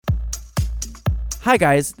Hi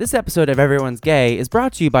guys, this episode of Everyone's Gay is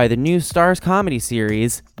brought to you by the new Starz comedy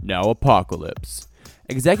series, Now Apocalypse.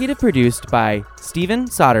 Executive produced by Steven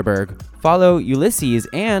Soderbergh. Follow Ulysses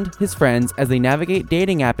and his friends as they navigate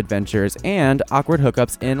dating app adventures and awkward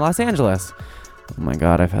hookups in Los Angeles. Oh my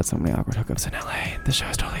god, I've had so many awkward hookups in LA. This show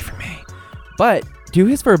is totally for me. But do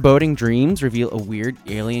his foreboding dreams reveal a weird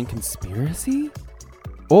alien conspiracy?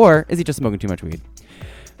 Or is he just smoking too much weed?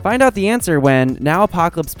 Find out the answer when Now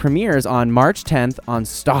Apocalypse premieres on March 10th on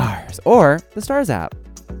Starz or the Starz app.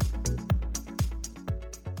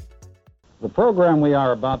 The program we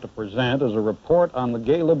are about to present is a report on the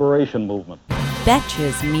gay liberation movement.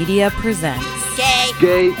 Betches Media presents Gay.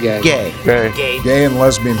 Gay. Gay. Gay. Gay. Gay. Gay and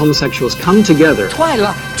lesbian. Homosexuals come together.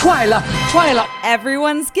 Twyla.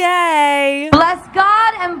 Everyone's Gay. Bless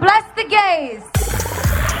God and bless the gays.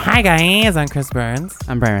 Hi guys, I'm Chris Burns.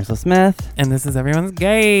 I'm Brian Russell Smith. And this is Everyone's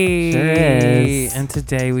Gay. Sure is. And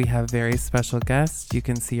today we have very special guest. You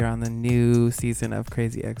can see her on the new season of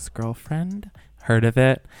Crazy Ex-Girlfriend. Heard of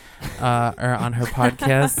it? Or on her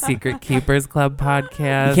podcast, Secret Keepers Club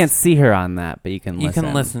podcast. You can't see her on that, but you can listen. You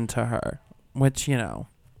can listen to her, which, you know,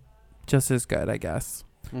 just as good, I guess.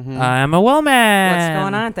 Mm-hmm. I'm a woman. What's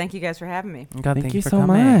going on? Thank you guys for having me. God, Thank you for so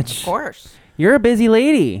coming. much. Of course. You're a busy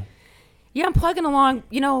lady. Yeah, I'm plugging along.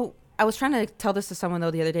 You know, I was trying to tell this to someone,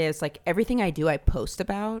 though, the other day. It's like everything I do, I post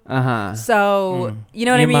about. Uh-huh. So, you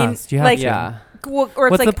know what You I mean? must. You have like, to. Yeah. Or it's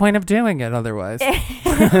What's like, the point of doing it otherwise?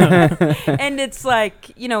 and it's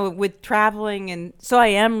like, you know, with traveling, and so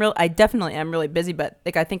I definitely am really busy, but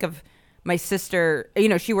like I think of my sister, you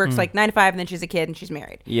know, she works like 9 to 5 and then she's a kid and she's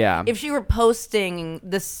married. Yeah. If she were posting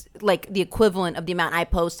this, like the equivalent of the amount I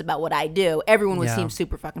post about what I do, everyone would Yeah. seem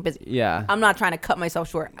super fucking busy. Yeah. I'm not trying to cut myself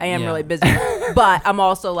short. I am Yeah. really busy, but I'm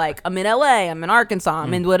also like, I'm in LA, I'm in Arkansas,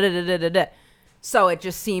 I'm in da-da-da-da-da-da. So it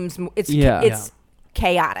just seems, it's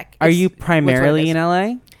chaotic. Are It's- you which way it primarily is. in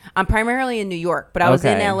LA? I'm primarily in New York, but I was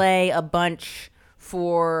in Okay. LA a bunch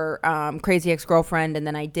for Crazy Ex-Girlfriend, and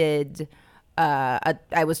then I did.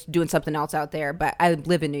 I was doing something else out there, but I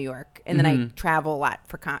live in New York, and then I travel a lot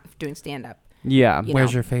for doing stand up. Yeah. You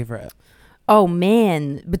Where's know. your favorite? Oh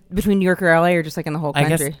man, between New York or LA, or just like in the whole I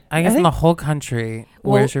country. guess in think- the whole country,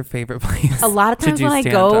 Well, where's your favorite place? A lot of to times do when I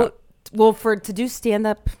stand-up? go, well, to do stand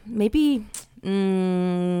up, maybe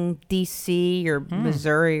DC or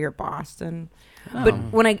Missouri or Boston. But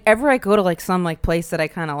whenever I go to like some like place that I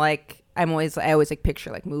kind of like, I always like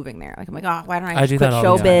picture like moving there. Like I'm like, oh, why don't I I do just quit that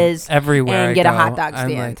all the time. showbiz Everywhere and I get a go, hot dog I'm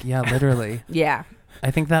stand? like, yeah, literally. Yeah.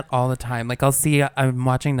 I think that all the time. Like I'm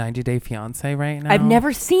watching 90 Day Fiance right now. I've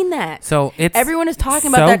never seen that. So it's Everyone is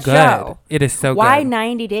talking so about that good. show. It is so Why good.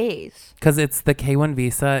 90 days? Because it's the K1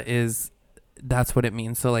 visa that's what it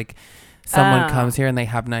means. So like someone comes here and they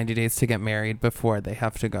have 90 days to get married before they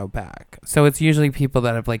have to go back. So it's usually people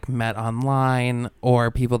that have like met online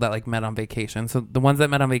or people that like met on vacation. So the ones that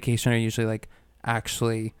met on vacation are usually like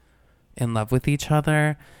actually in love with each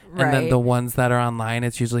other. And then Right. the ones that are online,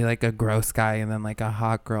 it's usually like a gross guy and then like a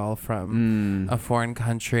hot girl from a foreign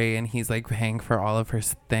country, and he's like paying for all of her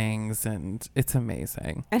things, and it's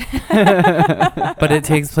amazing. But it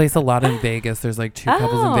takes place a lot in Vegas. There's like 2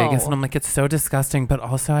 couples in Vegas, and I'm like, it's so disgusting, but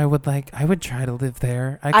also I would try to live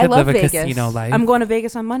there. I could love live a Vegas. casino life. I'm going to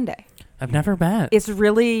Vegas on Monday. I've never been. It's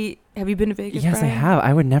really. Have you been to Vegas? Yes, I Brian? have.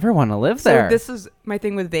 I would never want to live So there. this is my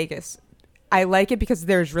thing with Vegas. I like it because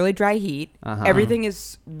there's really dry heat. Uh-huh. Everything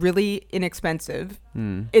is really inexpensive.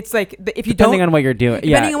 Hmm. It's like if you Depending don't, on what you're doing.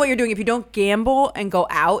 depending Yeah. on what you're doing, if you don't gamble and go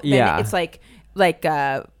out, then Yeah. it's like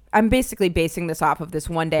I'm basically basing this off of this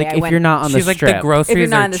one day. Like I if went. you're not on She's the like strip. the groceries If you're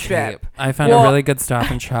not are on the strip. cheap. I found a Well- really good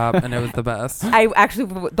Stop and Shop, and it was the best. I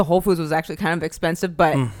actually the Whole Foods was actually kind of expensive,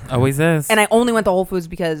 but Always is. and I only went to Whole Foods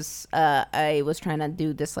because I was trying to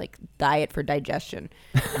do this like diet for digestion.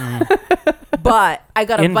 But I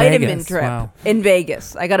got a In vitamin Vegas, drip wow. in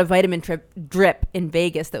Vegas. I got a vitamin drip in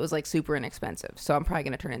Vegas that was like super inexpensive. So I'm probably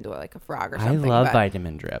gonna turn into like a frog or I something. love but-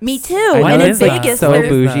 vitamin drips. Me too. What And in is that? Vegas, So they're,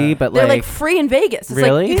 bougie, but they're like, like free in Vegas. It's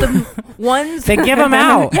Really? like the ones They give 'em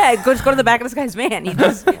out. Yeah, just go to the back of this guy's van. He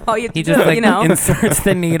just all you have to He do, just like you know. inserts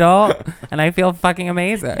the needle, and I feel fucking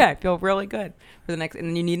amazing. Yeah, I feel really good for the next, and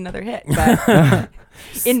then you need another hit. But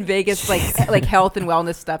in Vegas, like health and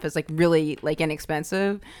wellness stuff is like really like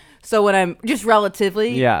inexpensive. So when I'm just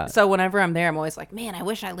relatively, Yeah. So whenever I'm there, I'm always like, man, I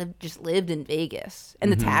wish I lived in Vegas,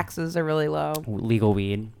 and the taxes are really low. legal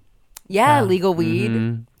weed. Yeah, legal weed.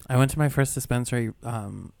 Mhm. I went to my first dispensary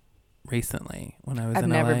recently when I was I've in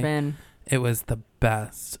never LA. been. It was the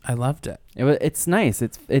best. I loved it. It's nice.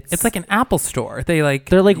 It's like an Apple store. They're like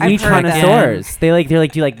weed I've heard that. connoisseurs. They're like, do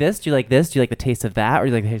you like this? Do you like this? Do you like the taste of that? Or do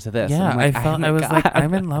you like the taste of this? Yeah, And I'm like, I oh my was God. like,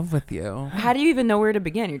 I'm in love with you. How do you even know where to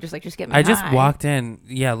begin? You're just like, just get me I just high. walked in.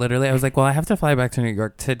 Yeah, literally. I was like, well, I have to fly back to New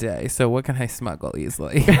York today. So what can I smuggle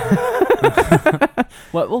easily?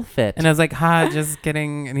 What will fit? And I was like, ha, just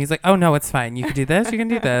kidding. And he's like, oh, no, it's fine. You can do this. You can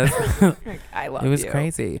do this. I love It was you.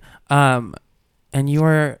 crazy. And you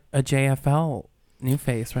were a JFL new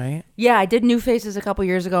face, right? Yeah, I did New Faces a couple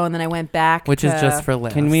years ago, and then I went back. Which is to- just for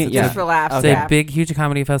laughs. Can we- It's yeah. Just for laughs. It's Okay. Yeah. a big, huge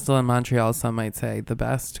comedy festival in Montreal. Some might say the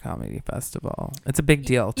best comedy festival. It's a big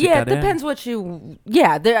deal to Yeah, get it depends what you.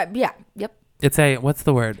 Yeah, yep. It's what's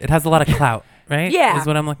the word? It has a lot of clout, right? Yeah. Is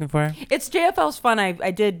what I'm looking for. It's JFL's fun.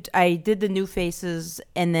 I did the New Faces,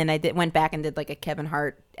 and then went back and did like a Kevin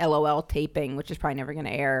Hart LOL taping, which is probably never going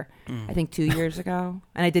to air. I think 2 years ago,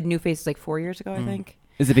 and I did New Faces like 4 years ago. I think.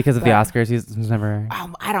 Is it because of the But- Oscars? He's never.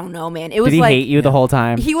 I don't know, man. It Did was he like hate you the whole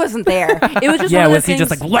time? he wasn't there. It was just Yeah, one of was the he just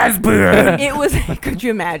things- like lesbian? It was. Could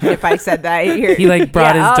you imagine if I said that here? He like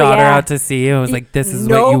brought Yeah, his oh, daughter yeah. out to see you and was like, "This is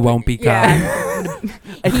what Nope. you won't become." Yeah.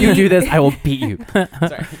 If you do this, I will beat you.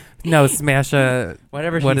 Sorry. No, smash a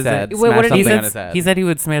Whatever What she is said. it? Wait, what smash did he something say? on his head. He said he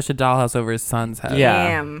would smash a dollhouse over his son's head. Yeah.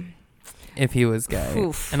 Damn. if he was gay.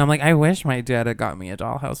 Oof. And I'm like, I wish my dad had got me a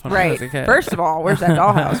dollhouse when I Right. was a kid. First of all, where's that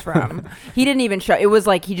dollhouse from? He didn't even show. It was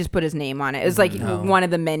like he just put his name on it. It was like No. one of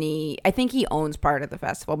the many. I think he owns part of the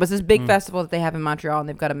festival, but it's this big festival that they have in Montreal, and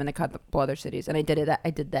they've got them in a couple other cities. And I did it. I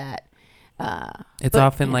did that. It's but,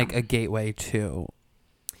 often you like know. a gateway to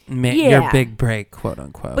your Yeah. big break, quote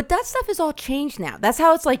unquote. But that stuff is all changed now. That's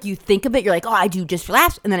how it's like you think of it. You're like, oh, I do Just for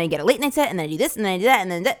Laughs, and then I get a late night set, and then I do this, and then I do that,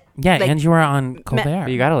 and then that. yeah, like, and you were on Colbert.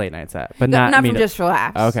 But you got a late night set, but not I mean, from Just for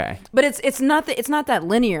Laughs. Okay. But it's not that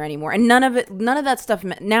linear anymore, and none of that stuff.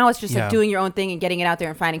 Now it's just Yeah. like doing your own thing and getting it out there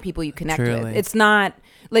and finding people you connect Truly. with. It's not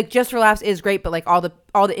like Just for Laughs is great, but like all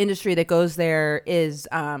the industry that goes there is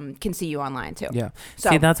can see you online too. Yeah. So-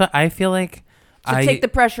 See, that's what I feel like. So take the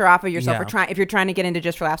pressure off of yourself. Yeah. If you're trying to get into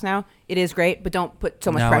Just for Laughs now, it is great, but don't put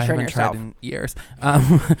so much no, pressure I on haven't yourself. tried in years.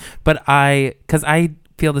 But because I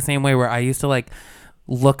feel the same way where I used to like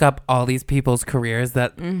look up all these people's careers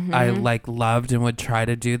that I like loved and would try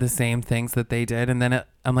to do the same things that they did. And then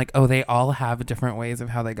I'm like, oh, they all have different ways of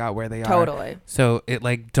how they got where they are. Totally. So it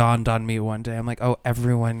like dawned on me one day. I'm like, oh,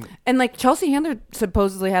 everyone. And like Chelsea Handler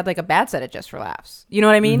supposedly had like a bad set at Just for Laughs. You know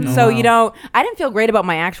what I mean? Mm-hmm. So Wow. I didn't feel great about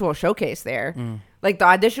my actual showcase there. Like the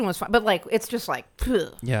audition was fun, but like it's just like, phew.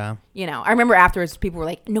 Yeah. You know, I remember afterwards people were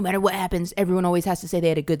like, no matter what happens, everyone always has to say they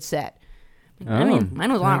had a good set. I mean,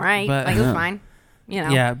 mine was all right. but- Like it was fine. You know,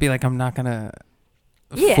 Yeah. Be like, I'm not going to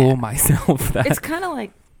Yeah. fool myself. That it's kind of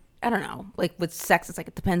like, I don't know, like with sex, it's like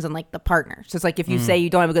it depends on like the partner. So it's like if you say you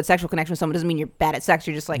don't have a good sexual connection with someone, doesn't mean you're bad at sex.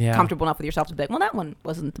 You're just like Yeah. comfortable enough with yourself to be like, well, that one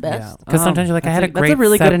wasn't the Yeah. best. Because sometimes you're like, I had a that's a great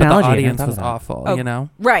really set, good but analogy. I the hadn't audience thought was of that. awful, Oh, you know?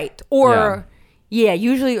 Right. Or, yeah,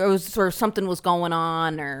 usually it was sort of something was going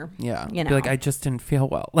on or, Yeah. you know, Be like, I just didn't feel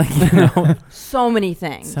well. Like, you know, so many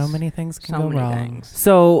things. so many things can So go many wrong. things.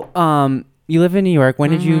 So, you live in New York. When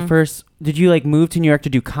did Mm-hmm. did you like move to New York to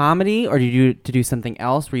do comedy, or did you to do something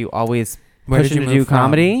else? Were you always Where did pushing you to do move from?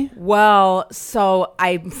 comedy? Well, so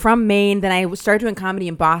I'm from Maine. Then I started doing comedy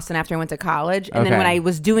in Boston after I went to college. And then Okay.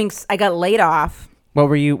 when I got laid off. What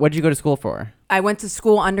did you go to school for? I went to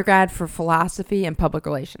school undergrad for philosophy and public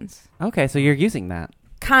relations. Okay, so you're using that.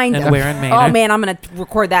 Kind And of. where in Maine? Oh, man, I'm going to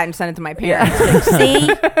record that and send it to my parents. Like, see?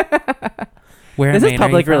 Where This in is Maine are you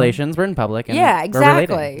public from? relations. We're in public. And Yeah, we're related.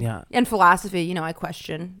 exactly. Yeah. And philosophy, I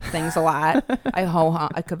question things a lot. I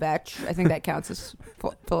I kvetch. I think that counts as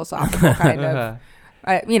philosophical, kind of.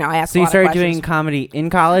 I ask So a you lot of started questions. doing comedy in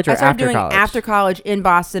college or I started after doing college? after college in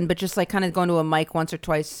Boston, but just like kind of going to a mic once or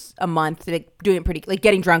twice a month, like doing it pretty, like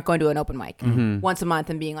getting drunk, going to an open mic once a month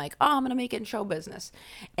and being like, oh, I'm going to make it in show business.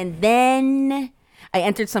 And then I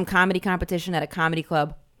entered some comedy competition at a comedy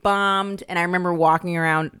club, bombed. And I remember walking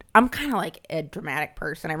around. I'm kind of like a dramatic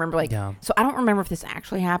person. I remember Yeah. so I don't remember if this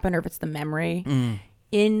actually happened or if it's the memory.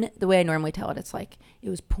 In the way I normally tell it, it's like it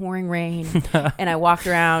was pouring rain and I walked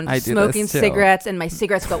around I do smoking this too. cigarettes and my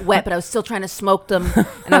cigarettes got wet, but I was still trying to smoke them.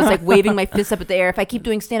 And I was like waving my fists up at the air. If I keep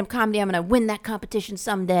doing stand-up comedy, I'm going to win that competition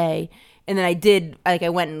someday. And then I did, like I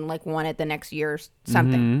went and like won it the next year or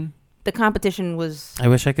something. the competition was. I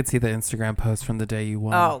wish I could see the Instagram post from the day you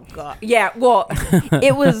won. Oh god, yeah. Well,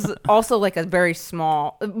 it was also like a very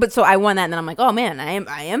small. But so I won that, and then I'm like, oh man, I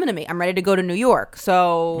am gonna make. I'm ready to go to New York.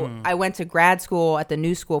 So I went to grad school at the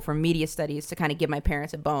New School for Media Studies to kind of give my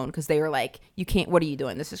parents a bone because they were like, you can't. What are you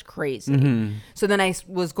doing? This is crazy. So then I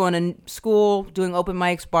was going to school, doing open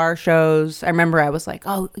mics, bar shows. I remember I was like,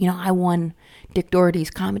 oh, I won Dick Doherty's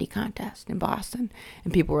comedy contest in Boston,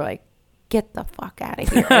 and people were like, get the fuck out of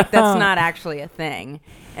here. Like, that's not actually a thing.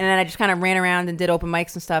 And then I just kind of ran around and did open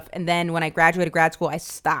mics and stuff. And then when I graduated grad school, I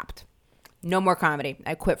stopped. No more comedy.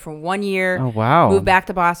 I quit for 1 year. Oh, wow. Moved back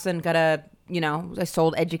to Boston. I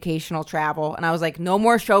sold educational travel. And I was like, no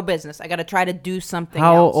more show business. I got to try to do something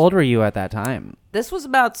How else. old were you at that time? This was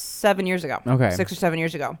about 7 years ago. Okay. 6 or 7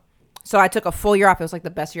 years ago. So I took a full year off. It was like the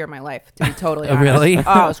best year of my life, to be totally honest. Really?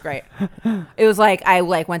 Oh, it was great. It was like I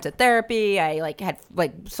went to therapy. I had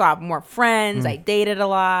saw more friends. I dated a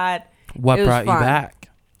lot. What It was brought you fun. back?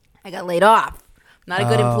 I got laid off. Not a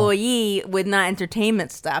good employee with not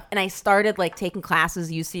entertainment stuff. And I started taking classes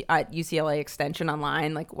at UCLA Extension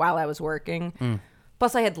online while I was working.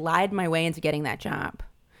 Plus I had lied my way into getting that job.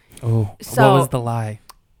 Oh, So- what was the lie?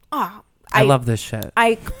 Oh, I love this shit.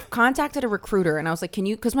 I contacted a recruiter and I was like, can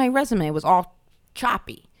you, because my resume was all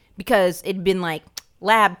choppy because it'd been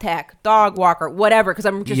lab tech, dog walker, whatever, because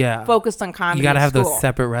I'm just focused on comedy. You got to have school. those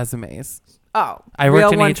separate resumes. Oh, I worked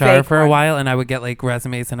real in one, HR fake for a one. while, and I would get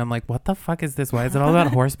resumes, and I'm like, "What the fuck is this? Why is it all about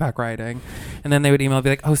horseback riding?" And then they would email and be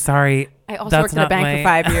like, "Oh, sorry, I also that's worked in a not bank for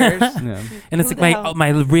 5 years. Yeah. And it's Who like the hell? my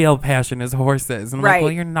real passion is horses. And I'm like, Right.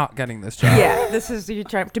 well, you're not getting this job. Yeah, this is you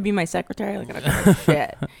trying to be my secretary. Okay,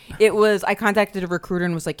 shit. It was. I contacted a recruiter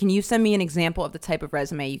and was like, "Can you send me an example of the type of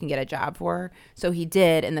resume you can get a job for?" So he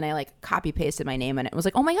did, and then I copy pasted my name in it. It was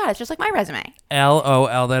like, "Oh my god, it's just like my resume."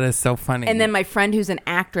 LOL, that is so funny. And then my friend who's an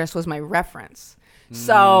actress was my reference.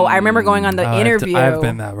 So I remember going on the interview. I've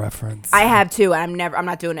been that reference. I have too. I'm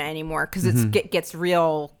not doing it anymore because it gets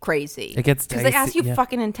real crazy. It gets because they ask you dicey, yeah.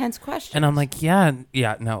 fucking intense questions. And I'm like,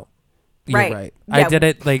 no. You're Right. right. Yeah. I did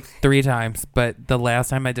it 3 times, but the last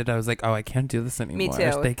time I did it, I was like, oh, I can't do this anymore.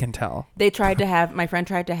 too. They can tell. They tried to have my friend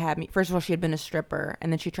tried to have me. First of all, she had been a stripper,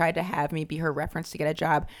 and then she tried to have me be her reference to get a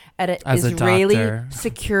job at an As a Israeli doctor.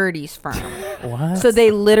 securities firm. What? So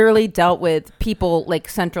they literally dealt with people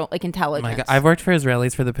central Oh intelligence. my God. I've worked for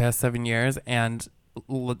Israelis for the past 7 years, and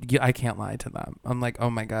I can't lie to them. I'm like, oh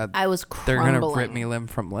my God. I was They're crumbling. going to rip me limb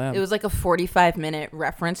from limb. It was like a 45-minute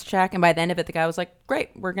reference check, and by the end of it, the guy was like, "Great,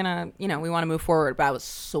 we're gonna, we want to move forward." But I was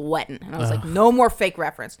sweating, and I was like, "No more fake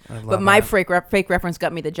reference." But love my that. fake reference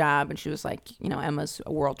got me the job, and she was like, "Emma's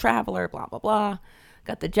a world traveler, blah blah blah."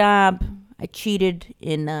 Got the job. I cheated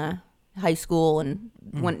in high school, and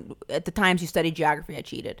when at the times you studied geography, I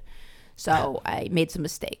cheated. So I made some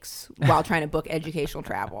mistakes while trying to book educational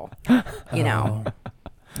travel.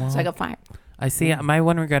 So I got fired. I see. My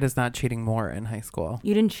one regret is not cheating more in high school.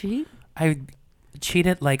 You didn't cheat? I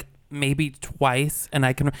cheated maybe twice, and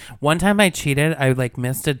one time I cheated. I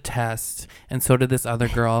missed a test, and so did this other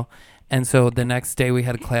girl. And so the next day we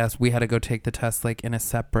had class, we had to go take the test in a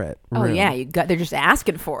separate room. Oh yeah, they're just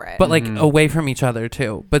asking for it. But away from each other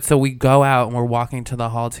too. But so we go out and we're walking to the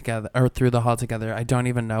hall together, or through the hall together. I don't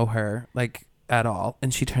even know her at all.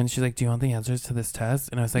 And she turns, she's like, "Do you want the answers to this test?"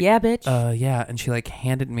 And I was like, Yeah, bitch. Yeah. And she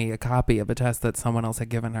handed me a copy of a test that someone else had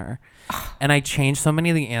given her. And I changed so many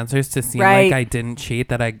of the answers to seem Right. like I didn't cheat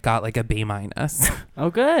that I got a B-. Oh,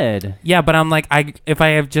 good. Yeah, but I'm like, if I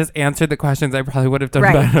have just answered the questions, I probably would have done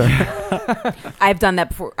Right. better. I've done that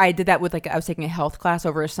before. I did that with I was taking a health class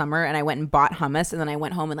over a summer, and I went and bought hummus, and then I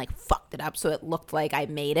went home and fucked it up so it looked like I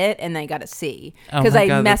made it, and then I got a C Oh because my I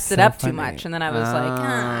God, messed that's it so up too funny. much, and then I was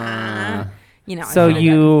I So should've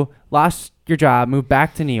you lost your job, moved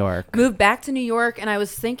back to New York. moved back to New York, and I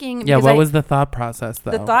was thinking, Yeah, because what was the thought process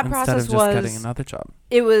though? The thought instead process of just getting was- another job.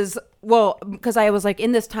 it was because I was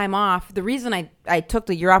in this time off. The reason I took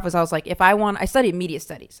the year off was I was like, if I studied media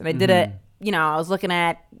studies, and I did it. I was looking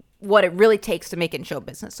at what it really takes to make it in show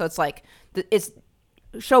business. So it's it's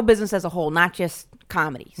show business as a whole, not just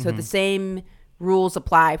comedy. So the same rules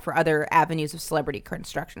apply for other avenues of celebrity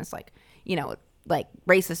construction. It's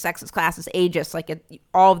racist, sexist, classist, ageist,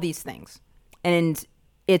 all of these things. And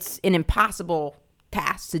it's an impossible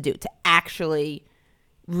task to do, to actually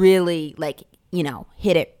really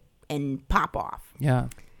hit it and pop off. Yeah.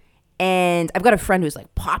 And I've got a friend who's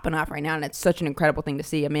popping off right now, and it's such an incredible thing to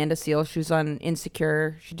see. Amanda Seales, she's on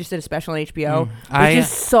Insecure. She just did a special on HBO. It's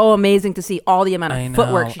just so amazing to see all the amount of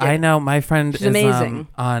footwork she did. I know. My friend She's is amazing.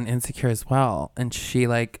 on Insecure as well, and she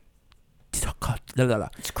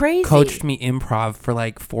It's crazy. coached me improv for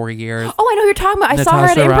like 4 years. Oh, I know who you're talking about. I saw her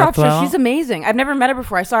at an Natasha improv show. Rothwell. She's amazing. I've never met her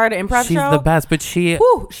before. I saw her at an improv She's show. the best, but she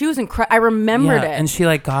Whew, she was incredible. I remembered it. and she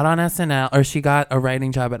like got on SNL, or she got a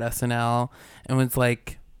writing job at SNL and was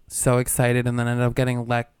like so excited, and then ended up getting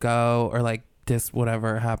let go, or like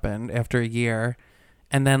whatever happened after a year,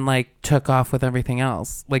 and then like took off with everything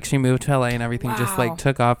else. Like she moved to LA and everything just Wow. like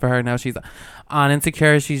took off for her. Now she's on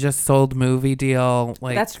Insecure. She just sold movie deal.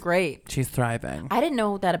 Like That's great. she's thriving. I didn't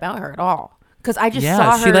know that about her at all because I just Yeah,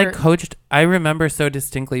 saw her she like coached. I remember so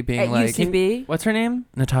distinctly being at like UCB. What's her name?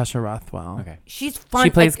 Natasha Rothwell. Okay. She's fun.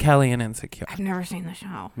 She plays like, Kelly in Insecure. I've never seen the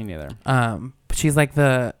show. Me neither. But she's like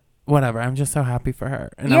the whatever. I'm just so happy for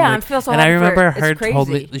her. And Yeah, I'm I like, feel so and I happy for remember her. her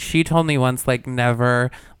It's she told me once, like,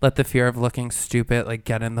 never let the fear of looking stupid like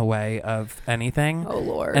get in the way of anything. Oh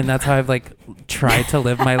Lord. And that's how I've like tried to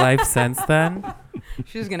live my life since then.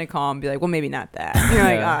 She's gonna call and be like, "Well, maybe not that." You're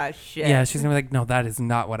like, "Ah, shit." Yeah, she's gonna be like, no, that is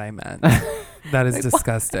not what I meant. That is Like,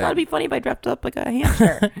 disgusting. That'd be funny if I dressed up like a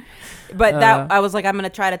hamster. But that I was like, I'm gonna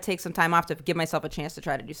try to take some time off to give myself a chance to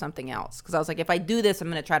try to do something else. Because I was like, if I do this, I'm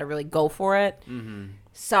gonna try to really go for it.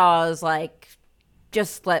 So I was like,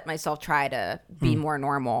 just let myself try to be more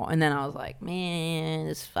normal. And then I was like,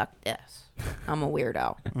 man, fuck this. I'm a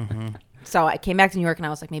weirdo. So I came back to New York and I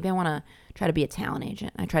was like, maybe I want to try to be a talent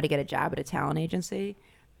agent. I tried to get a job at a talent agency,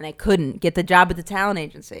 and I couldn't get the job at the talent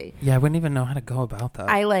agency. Yeah, I wouldn't even know how to go about that.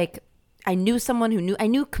 I knew someone who I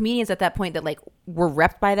knew comedians at that point that like were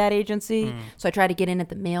repped by that agency. So I tried to get in at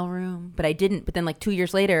the mailroom, but I didn't. But then like 2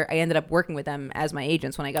 years later, I ended up working with them as my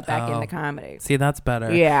agents when I got back into comedy. See, that's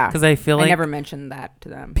better. Yeah. Because I feel like I never mentioned that to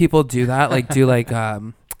them. people do that, like do like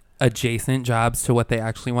adjacent jobs to what they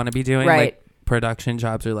actually want to be doing. Right. Like production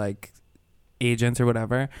jobs or like agents or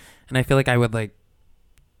whatever. And I feel like I would like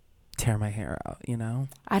tear my hair out, you know?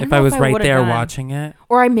 I don't If know I was right would've there done. watching it.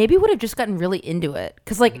 Or I maybe would have just gotten really into it.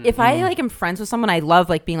 Because like if I like am friends with someone, I love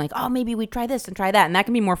like being like, oh, maybe we try this and try that. And that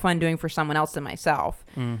can be more fun doing for someone else than myself.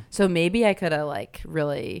 So maybe I could have like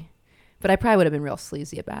really, but I probably would have been real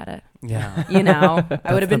sleazy about it. Yeah. You know,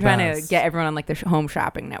 I would have been the trying to best. get everyone on like the home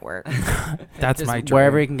shopping network. That's Just my dream.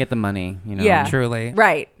 wherever you can get the money, you know. Yeah. Truly.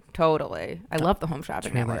 Right. Totally. I love the home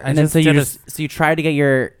shopping Truly. network. I And then just so you did a- just so you tried to get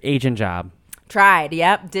your agent job. Tried.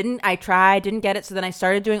 Yep. Didn't get it. So then I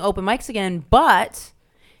started doing open mics again. But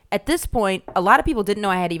at this point, a lot of people didn't know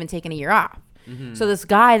I had even taken a year off. So this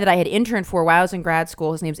guy that I had interned for while I was in grad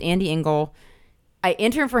school, his name's Andy Engel. I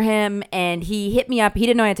interned for him and he hit me up. He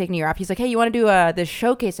didn't know I had taken a year off. He's like, hey, you want to do this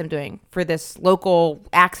showcase I'm doing for this local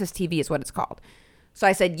Access TV is what it's called. So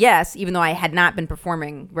I said yes, even though I had not been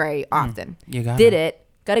performing very often. You got Did it. it.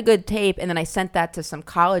 Got a good tape, and then I sent that to some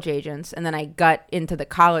college agents, and then I got into the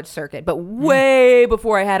college circuit, but way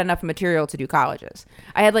before I had enough material to do colleges.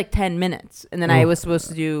 I had like 10 minutes, and then I was supposed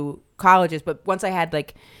to do colleges, but once I had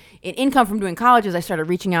like an income from doing colleges, I started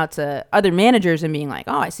reaching out to other managers and being like,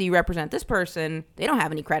 oh, I see you represent this person. They don't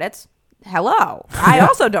have any credits. Hello. I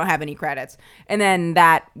also don't have any credits. And then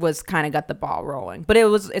that was kind of got the ball rolling. But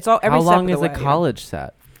it's all every How step long of is the a way. college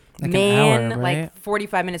set? Like an Man, hour, like right?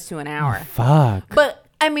 45 minutes to an hour. Fuck. But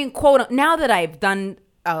I mean, quote, now that I've done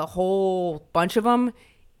a whole bunch of them,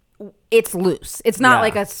 it's loose. It's not Yeah.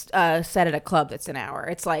 like a set at a club that's an hour.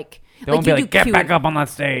 It's like, They won't be you like, do get Q- back up on that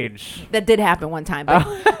stage. That did happen one time, but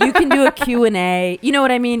you can do a Q&A. You know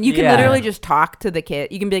what I mean? You can Yeah. literally just talk to the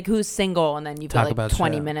kid. You can be like, who's single? And then you've Talk got about like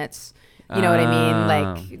 20 shit. minutes. You know what I mean?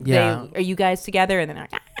 Like, Yeah. are you guys together? And then they're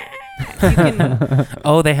like, you can,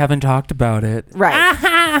 Oh, they haven't talked about it.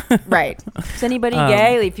 right. Right. Is anybody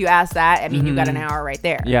gay? If you ask that, I mean, you got an hour right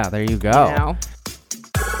there. Yeah, there you go. You know?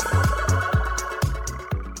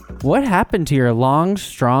 What happened to your long,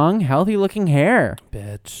 strong, healthy-looking hair?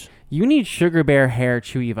 Bitch. You need Sugar Bear Hair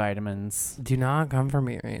Chewy Vitamins. Do not come for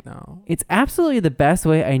me right now. It's absolutely the best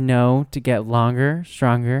way I know to get longer,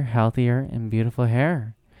 stronger, healthier, and beautiful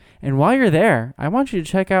hair. And while you're there, I want you to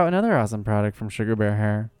check out another awesome product from Sugar Bear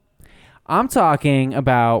Hair. I'm talking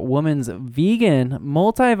about Woman's Vegan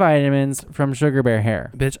Multivitamins from Sugar Bear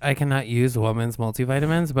Hair. Bitch, I cannot use women's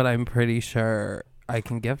multivitamins, but I'm pretty sure I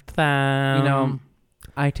can gift them. You know,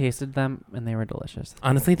 I tasted them and they were delicious.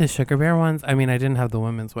 Honestly, the Sugar Bear ones, I mean, I didn't have the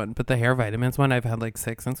women's one, but the hair vitamins one, I've had like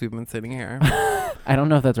 6 since we've been sitting here. I don't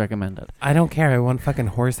know if that's recommended. I don't care. I want fucking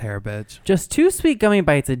horsehair, bitch. Just 2 sweet gummy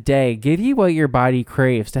bites a day give you what your body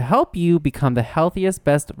craves to help you become the healthiest,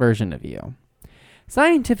 best version of you.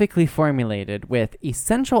 Scientifically formulated with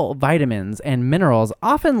essential vitamins and minerals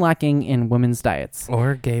often lacking in women's diets.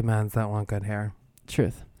 Or gay mans that want good hair.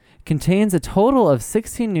 Truth. Contains a total of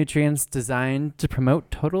 16 nutrients designed to promote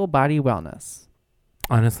total body wellness.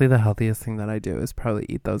 Honestly, the healthiest thing that I do is probably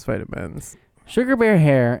eat those vitamins. Sugar Bear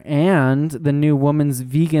Hair and the new Woman's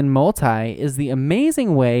Vegan Multi is the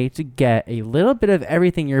amazing way to get a little bit of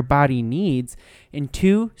everything your body needs in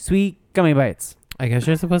 2 sweet gummy bites. I guess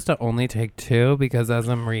you're supposed to only take 2 because as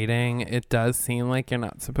I'm reading, it does seem like you're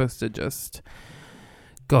not supposed to just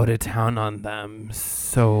go to town on them.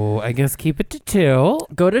 So I guess keep it to 2.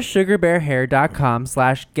 Go to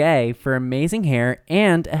sugarbearhair.com/gay for amazing hair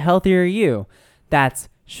and a healthier you. That's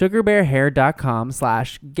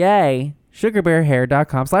sugarbearhair.com/gay.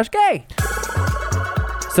 sugarbearhair.com/gay.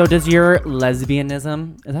 So does your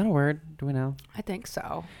lesbianism, is that a word? Do we know? I think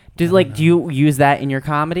so. Do you use that in your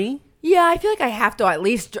comedy? Yeah, I feel like I have to at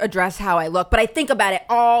least address how I look, but I think about it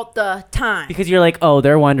all the time. Because you're like, oh,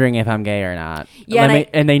 they're wondering if I'm gay or not. Yeah,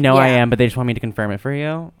 and they know I yeah. am, but they just want me to confirm it for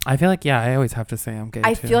you. I feel like, I always have to say I'm gay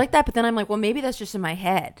I too. feel like that, but then I'm like, well, maybe that's just in my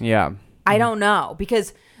head. Yeah. I don't know,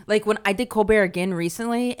 because like when I did Colbert again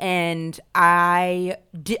recently, and I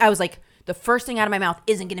was like, the first thing out of my mouth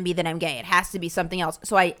isn't going to be that I'm gay. It has to be something else.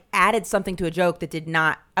 So I added something to a joke that did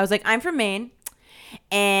not. I was like, I'm from Maine.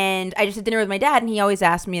 And I just had dinner with my dad, and he always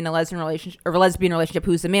asked me in a lesbian relationship,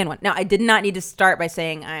 who's the man one. Now, I did not need to start by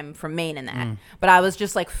saying I'm from Maine in that, but I was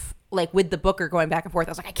just like with the booker going back and forth.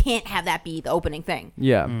 I was like, I can't have that be the opening thing.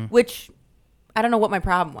 Yeah. Which I don't know what my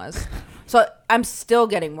problem was. So I'm still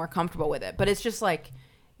getting more comfortable with it, but it's just like,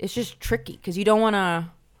 it's just tricky because you don't want to,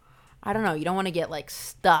 I don't know, you don't want to get like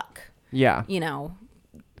stuck. Yeah. You know,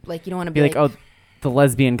 like you don't want to Be like, oh, the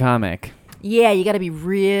lesbian comic. Yeah, you got to be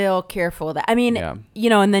real careful of that. I mean, you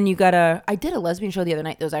know, and then you got to... I did a lesbian show the other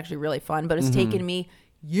night that was actually really fun, but it's taken me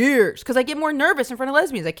years because I get more nervous in front of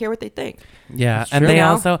lesbians. I care what they think. Yeah, and they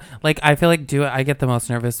also... Like, I feel like I get the most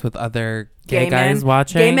nervous with other gay guys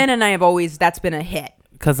watching. Gay men and I have always... That's been a hit.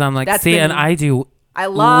 Because I'm like, and I do... I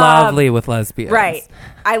lovely with lesbians. Right.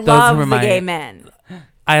 I love the gay men.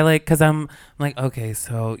 I like, because I'm like, okay,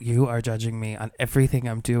 so you are judging me on everything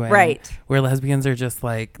I'm doing. Right. Where lesbians are just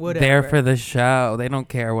like, Whatever. there for the show. They don't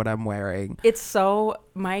care what I'm wearing. It's so,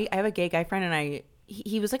 I have a gay guy friend, and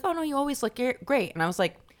he was like, oh no, you always look great. And I was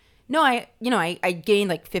like, no, I gained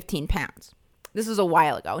like 15 pounds. This was a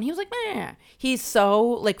while ago. And he was like, nah. He's so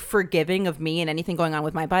like forgiving of me and anything going on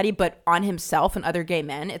with my body, but on himself and other gay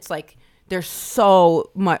men, it's like, they're so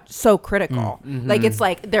critical. Mm-hmm. Like it's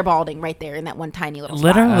like they're balding right there in that one tiny little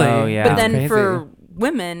spot. Literally. Oh, yeah. But then Crazy. for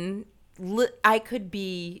women, I could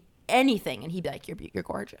be anything, and he'd be like, "You're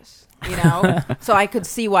gorgeous," you know. So I could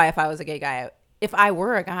see why if I was a gay guy, if I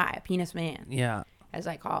were a guy, a penis man, as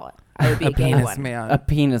I call it, I would be a gay penis one. Man. A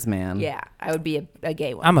penis man. Yeah, I would be a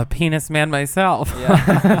gay one. I'm a penis man myself.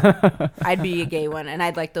 Yeah. I'd be a gay one, and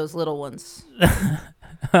I'd like those little ones.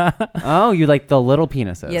 Oh, you like the little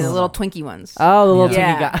penises? Yeah, the little Twinkie ones. Oh, the little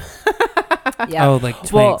Yeah. Twinkie guy. Yeah. Oh, like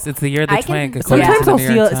twinks. Well, It's the year of the I can- twink. according Sometimes to the I'll New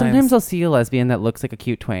see. York Times. Sometimes I'll see a lesbian that looks like a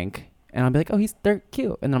cute twink, and I'll be like, "Oh, they're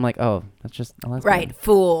cute," and then I'm like, "Oh, that's just a lesbian." Right,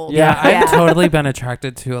 fool. Yeah, I've totally been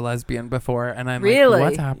attracted to a lesbian before, and I'm Really?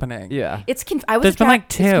 like, what's happening? Yeah. It's I was There's been like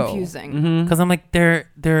It's 2. confusing. Mm-hmm. Because I'm like,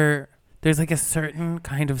 there's like a certain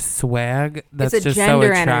kind of swag that's It's a just so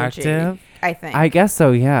gender attractive. energy, I think. I guess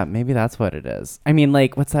so. Yeah, maybe that's what it is. I mean,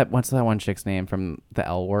 like, what's that one chick's name from the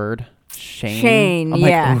L Word? Shane. I'm like,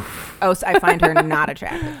 yeah. oof. Oh, so I find her not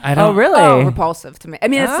attractive. I don't. Oh, really? Oh, repulsive to me. I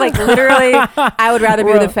mean, it's like literally, I would rather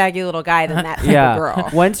be with a faggy little guy than that type Yeah. of girl.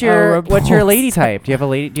 What's your lady type? Do you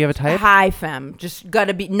have a type? High femme. Just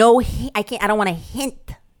gotta be I can't. I don't want a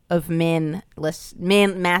hint of manliness.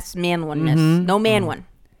 No man one.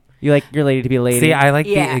 You like your lady to be a lady? See, I like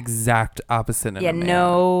Yeah. the exact opposite of Yeah. a man.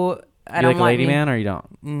 No. I you don't like a want lady me- man or you don't?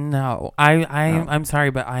 No, I'm sorry,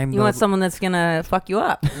 but I'm You want someone that's gonna fuck you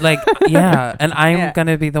up. like, yeah, and I'm Yeah.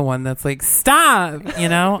 gonna be the one that's like, stop, you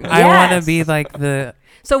know. I want Yes. to be like the.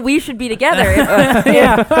 So we should be together.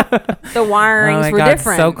 Yeah. The wirings Oh my were God,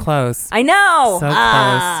 different. so close. I know. So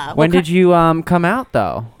close. When did you come out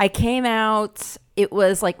though? I came out, it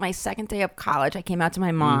was like my second day of college. I came out to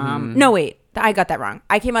my mom. Mm-hmm. No, wait. I got that wrong.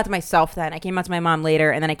 I came out to myself then. I came out to my mom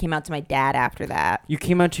later, and then I came out to my dad after that. You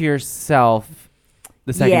came out to yourself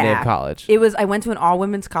the second day of college. I went to an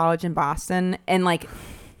all-women's college in Boston, and like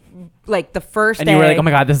the first and day. you were like, "Oh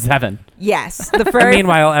my God, this is heaven." Yes. The And first.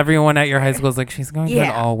 meanwhile, everyone at your high school is like, she's going to an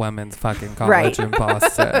Yeah. all women's fucking college Right. in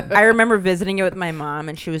Boston. I remember visiting it with my mom,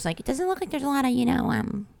 and she was like, "It doesn't look like there's a lot of,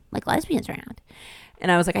 like lesbians around."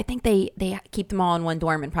 And I was like, "I think they keep them all in one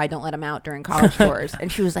dorm and probably don't let them out during college tours."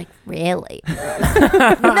 And she was like, "Really?"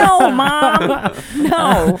 No, Mom.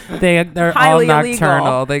 No. They're Highly all illegal.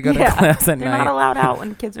 nocturnal. They go to Yeah. class at They're night. not allowed out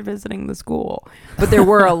when kids are visiting the school. But there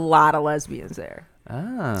were a lot of lesbians there.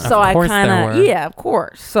 Ah. So Of I course there kind of, were. yeah, of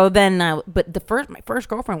course. So then, but my first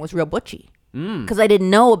girlfriend was real butchy Mm. because I didn't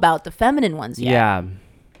know about the feminine ones yet. Yeah.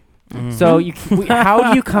 So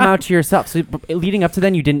how do you come out to yourself? So leading up to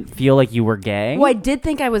then, you didn't feel like you were gay? Well, I did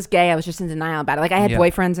think I was gay. I was just in denial about it. Like I had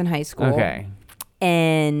boyfriends in high school. Okay.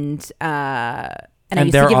 And I And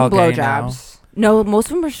used they're to give all them gay now? blowjobs. No, most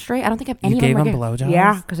of them were straight. I don't think I've any You of them gave were them gay. blowjobs?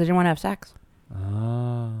 Yeah, because I didn't want to have sex.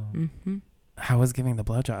 Oh. How was giving the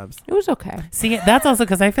blowjobs? It was okay. See, that's also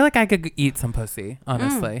because I feel like I could eat some pussy,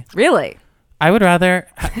 honestly. Really? I would rather...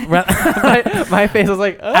 my face was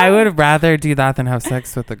like, oh. I would rather do that than have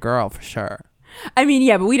sex with a girl, for sure. I mean,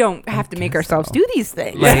 yeah, but we don't have to make guess ourselves so. do these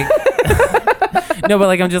things. Like, no, but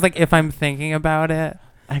like I'm just like, if I'm thinking about it,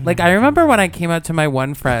 like I remember when I came out to my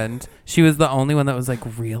one friend, she was the only one that was like,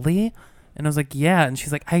 really? And I was like, yeah. And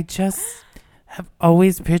she's like, I just have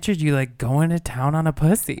always pictured you like going to town on a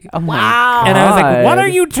pussy. Oh my Wow. And I was like, what God. are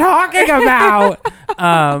you talking about?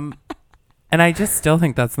 And I just still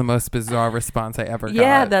think that's the most bizarre response I ever got.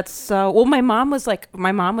 Yeah, that's so. Well, my mom was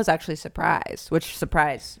actually surprised, which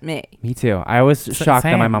surprised me. Me too. I was shocked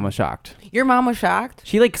that my same. mom was shocked. Your mom was shocked?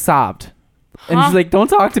 She like sobbed. And Huh? she's like, don't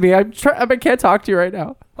talk to me. I can't talk to you right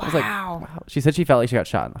now. I was like, Wow. wow. She said she felt like she got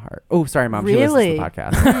shot in the heart. Oh, sorry, Mom. Really? She listens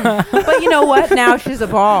to the podcast. But you know what? Now she's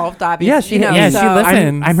evolved, obviously. Yeah, she- you know, yeah, she so-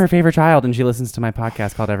 listens. I'm her favorite child, and she listens to my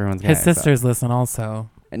podcast called Everyone's Gay. His so- sisters listen also.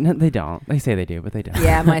 No, they don't. They say they do, but they don't.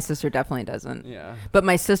 Yeah, my sister definitely doesn't. Yeah. But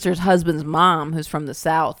my sister's husband's mom, who's from the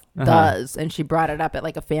South, does. And she brought it up at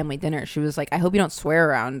like a family dinner. She was like, I hope you don't swear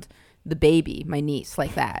around the baby, my niece,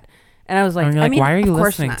 like that. And I was like, And you're I like, mean, why are you of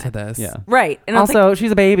course listening not. to this? Yeah. Right. And I was Also,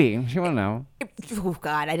 she's a baby. She won't know. like, oh,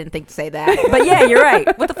 God, I didn't think to say that. But yeah, you're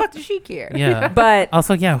right. What the fuck does she care? Yeah. But,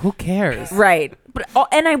 Also, yeah, who cares? right. But,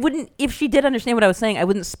 and I wouldn't, if she did understand what I was saying, I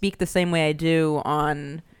wouldn't speak the same way I do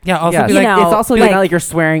on. Yeah, also Yeah, be you like, know, it's also like- not like you're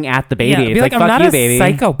swearing at the baby. yeah, it's be like, I'm fuck not you, a baby.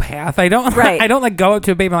 psychopath. I don't Right. I don't like go up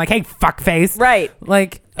to a baby and like, hey, fuck face. Right.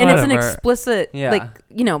 Like, And it's an whatever. explicit, Yeah. like,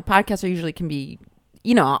 you know, podcasts are usually can be,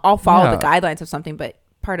 you know, I'll follow Yeah. the guidelines of something, but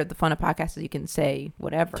part of the fun of podcasts is you can say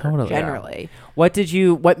whatever, Totally. generally.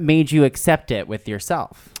 What made you accept it with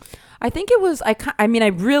yourself? I think it was, I mean, I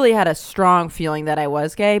really had a strong feeling that I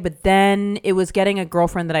was gay, but then it was getting a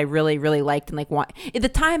girlfriend that I really, really liked and like the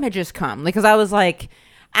time had just come, like, because I was like,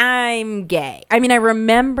 I'm gay. I mean, I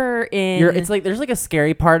remember It's like there's like a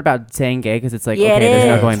scary part about saying gay because it's like, Yeah, okay, it there's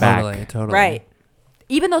no is. going Totally, back. totally. right.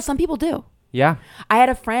 Even though some people do. Yeah. I had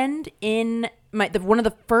a friend in one of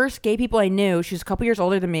the first gay people I knew. She was a couple years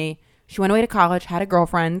older than me. She went away to college, had a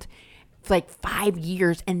girlfriend for like 5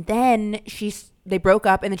 years, and then they broke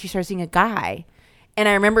up, and then she started seeing a guy. And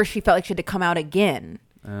I remember she felt like she had to come out again.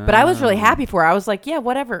 But I was really happy for her. I was like, yeah,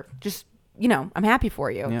 whatever. Just, you know, I'm happy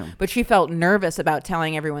for you. Yeah. But she felt nervous about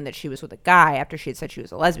telling everyone that she was with a guy after she had said she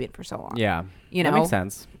was a lesbian for so long. Yeah. You That know? makes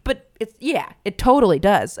sense. But it totally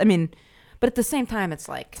does. I mean, but at the same time, it's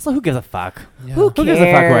like, So who gives a fuck? Yeah. who Who cares? gives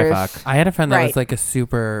a fuck who I fuck? I had a friend that Right. was like a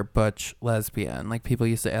super butch lesbian. Like people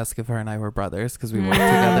used to ask if her and I were brothers because we worked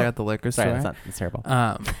together at the liquor Sorry, store. that's terrible.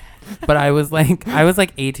 But I was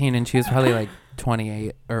like 18 and she was probably like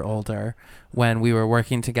 28 or older when we were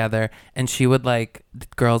working together. And she would like,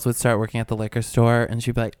 girls would start working at the liquor store and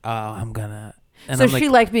she'd be like, oh, I'm gonna. And so I'm like, she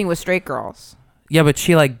liked being with straight girls. yeah, but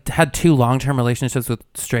she like had 2 long-term relationships with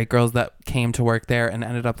straight girls that came to work there and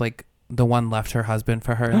ended up like the one left her husband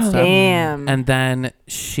for her and stuff. Damn. And then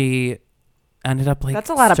she ended up like That's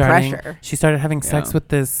a lot of pressure. She started having sex Yeah. with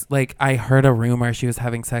this, like I heard a rumor she was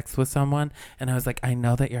having sex with someone and I was like, I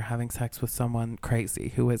know that you're having sex with someone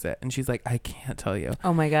crazy. Who is it? And she's like, I can't tell you.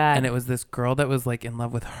 Oh my God. And it was this girl that was like in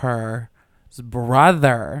love with her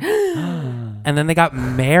brother. And then they got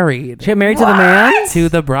married She got married to the man? to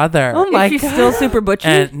the brother. Oh my Is she God. still super butchy?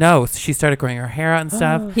 And no, she started growing her hair out and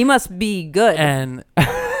stuff. He must be good. And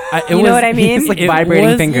You know what I mean? He's like it vibrating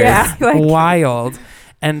was fingers. Yeah. Like- wild.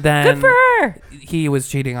 And then Good for her. he was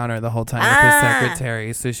cheating on her the whole time with his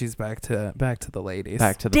secretary, so she's back to the ladies.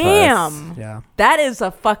 Back to the Damn. bus. Yeah. That is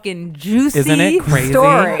a fucking juicy Isn't it crazy?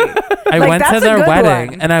 story. I Like, went to that's a their good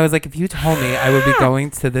wedding one. and I was like, if you told me I would be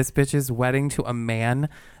going to this bitch's wedding to a man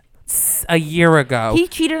a year ago. He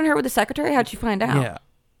cheated on her with the secretary? How'd she find out?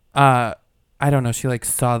 Yeah. I don't know. She like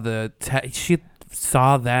saw she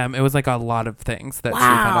saw them. It was like a lot of things that she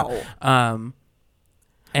found out.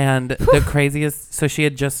 And the craziest, so she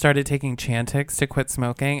had just started taking Chantix to quit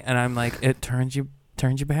smoking, and I'm like, it turns you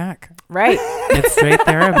back. Right. It's straight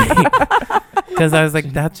therapy. Because I was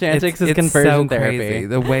like, that's Chantix is it's conversion so therapy. crazy,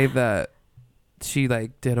 the way that she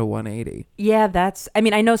like did a 180. Yeah, I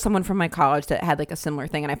mean, I know someone from my college that had like a similar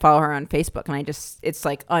thing, and I follow her on Facebook, and it's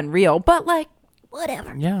like unreal, but like,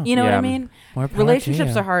 whatever. Yeah. You know what Yeah. I mean? More power to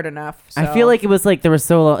Relationships you. are hard enough. I so- feel like it was like there was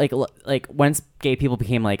so like once gay people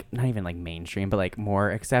became like not even like mainstream but like more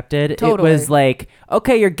accepted. It Totally. was like,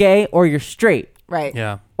 okay, you're gay or you're straight. Right.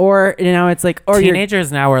 Yeah. Or now it's like, or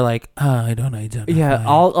Teenagers now are like, I don't identify. yeah,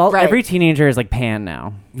 all Right. every teenager is like pan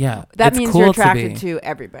now. Yeah. That it's means cool you're attracted to be. to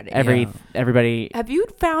everybody. Everybody. Have you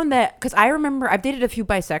found that? Because I remember I've dated a few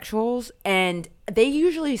bisexuals, and they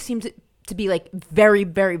usually seem to be like very,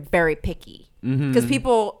 very, very picky. Because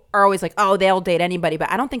people are always like, oh, they'll date anybody,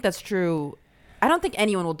 but I don't think that's true. I don't think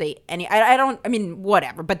anyone will date any. I mean,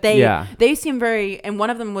 whatever. But they seem very. And one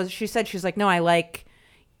of them was, she said, she's like, no,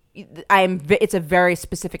 it's a very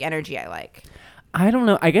specific energy I like. I don't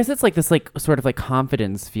know. I guess it's like this like sort of like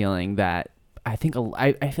confidence feeling that I think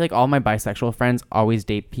I feel like all my bisexual friends always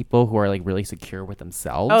date people who are like really secure with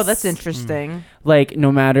themselves. Oh, that's interesting. Like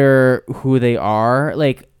no matter who they are.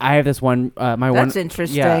 Like I have this one That's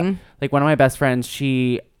interesting. Yeah, like one of my best friends,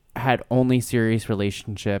 she had only serious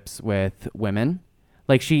relationships with women.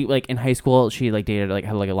 Like she like in high school she like dated like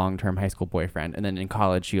had like a long-term high school boyfriend, and then in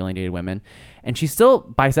college she only dated women, and she's still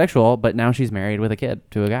bisexual, but now she's married with a kid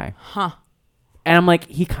to a guy. Huh. And I'm like,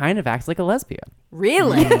 he kind of acts like a lesbian.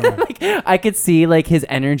 Really? Like I could see like his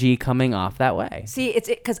energy coming off that way. See, it's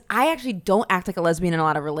because I actually don't act like a lesbian in a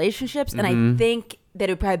lot of relationships, and I think that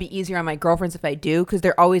it would probably be easier on my girlfriends if I do, because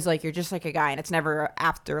they're always like, you're just like a guy, and it's never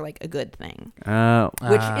after like a good thing,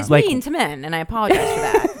 which is like- mean to men, and I apologize for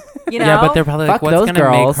that. You know? Yeah, but they're probably like, Fuck what's those going to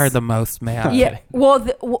girls. make her the most mad? Yeah, well,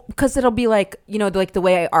 because it'll be like, you know, like the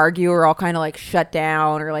way I argue, or I'll kind of like shut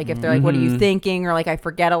down, or like if they're like, "What are you thinking?" or like I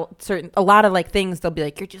forget a lot of like things, they'll be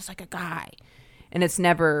like, "You're just like a guy," and it's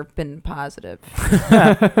never been positive.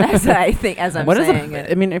 As I think, as I'm saying it.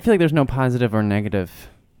 I mean, I feel like there's no positive or negative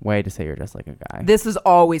way to say you're just like a guy. This is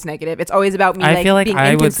always negative. It's always about me. I feel like being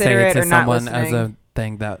I would say it inconsiderate to or not someone as listening. a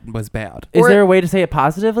thing that was bad. Is or- there a way to say it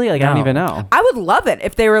positively? Like I don't No. even know. I would love it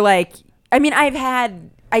if they were like, I mean,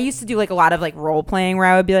 I used to do like a lot of like role playing where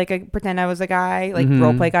I would be like, pretend I was a guy, like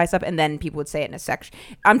role play guy stuff, and then people would say it in a section.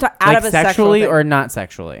 out Like of a sexually sexual or not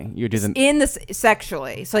sexually? You do the in the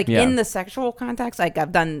sexually. So like Yeah. in the sexual context, like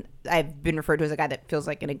I've been referred to as a guy that feels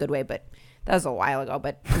like in a good way, but that was a while ago.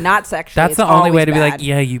 But not sexually. That's It's the only way always to be like, bad.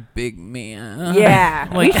 yeah, you big man. Yeah,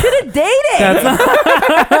 Like- we should have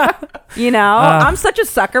dated. You know, I'm such a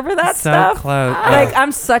sucker for that so stuff. close. Like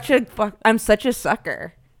I'm such a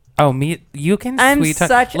sucker. Oh, you can I'm sweet talk.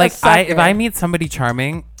 such a like sucker. if I meet somebody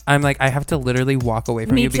charming, I'm like, I have to literally walk away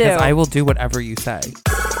from Me you because too. I will do whatever you say.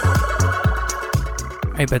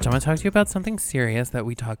 Hey, bitch, I'm gonna talk to you about something serious that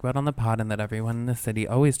we talk about on the pod and that everyone in the city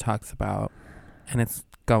always talks about, and it's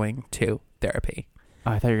going to therapy.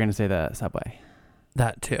 Oh, I thought you were gonna say the subway.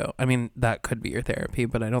 That too. I mean, that could be your therapy,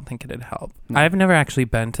 but I don't think it'd help. I've never actually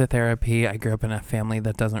been to therapy. I grew up in a family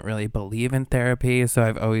that doesn't really believe in therapy, so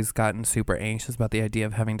I've always gotten super anxious about the idea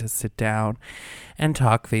of having to sit down and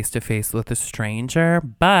talk face to face with a stranger.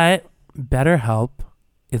 But BetterHelp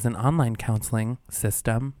is an online counseling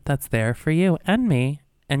system that's there for you and me,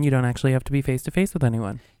 and you don't actually have to be face to face with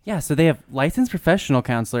anyone. Yeah, so they have licensed professional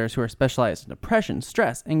counselors who are specialized in depression,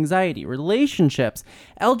 stress, anxiety, relationships,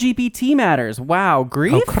 LGBT matters. Wow,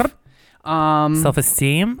 grief.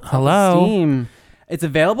 Self-esteem. Hello. Self-esteem. It's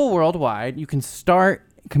available worldwide. You can start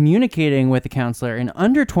communicating with a counselor in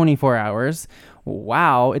under 24 hours.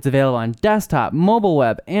 Wow, it's available on desktop, mobile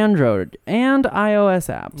web, Android, and iOS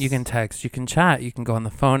apps. You can text, you can chat, you can go on the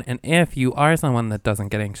phone, and if you are someone that doesn't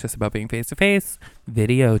get anxious about being face to face,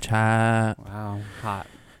 video chat. Wow, hot.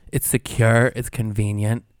 It's secure, it's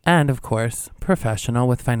convenient, and of course, professional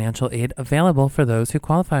with financial aid available for those who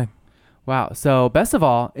qualify. Wow. So best of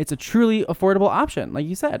all, it's a truly affordable option. Like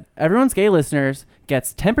you said, Everyone's Gay listeners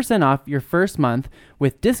gets 10% off your first month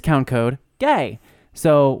with discount code GAY.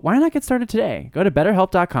 So why not get started today? Go to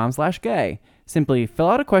betterhelp.com/gay. Simply fill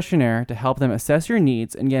out a questionnaire to help them assess your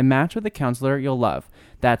needs and get matched with a counselor you'll love.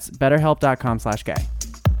 That's betterhelp.com/gay.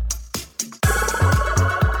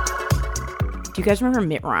 Do you guys remember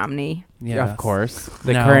Mitt Romney? Yeah, Of course.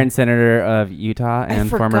 The No. current senator of Utah and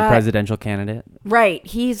former forgot. presidential candidate. Right.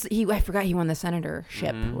 I forgot he won the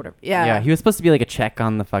senatorship or whatever. Yeah. Yeah, he was supposed to be like a check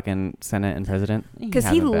on the fucking Senate and president. Because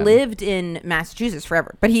he hasn't been. lived in Massachusetts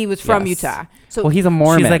forever, but he was from Yes. Utah. So Well, he's a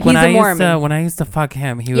Mormon. She's like, He's a when I used to fuck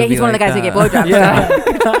him, he would yeah, be he's one of the like guys that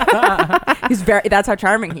get that. blowjobs. He's that's how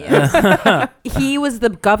charming he is. He was the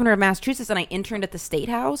governor of Massachusetts, and I interned at the State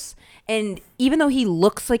House. And even though he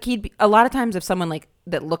looks like he'd be, a lot of times if someone like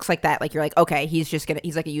that looks like that, like you're like, okay, he's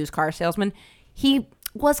like a used car salesman. He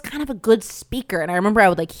was kind of a good speaker, and I remember I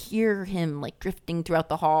would like hear him like drifting throughout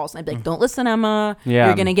the halls, and I'd be like, "Don't listen, Emma. Yeah.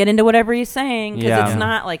 You're gonna get into whatever he's saying because Yeah. it's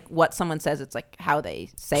not like what someone says; it's like how they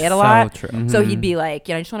say it a So lot." true. Mm-hmm. So he'd be like,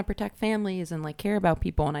 "I just want to protect families and like care about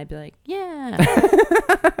people," and I'd be like, "Yeah."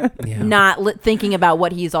 Yeah. Not thinking about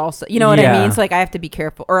what he's also, you know what I Yeah. mean? So like I have to be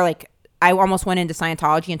careful, or like I almost went into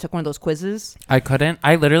Scientology and took one of those quizzes. I couldn't.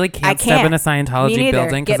 I literally can't step in a Me Scientology neither.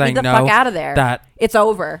 building Get because me I the know fuck out of there. that It's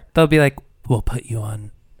over. they'll be like, "We'll put you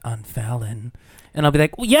on Fallon," and I'll be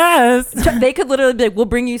like, well, "Yes." They could literally be like, "We'll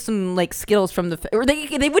bring you some like Skittles from the," or they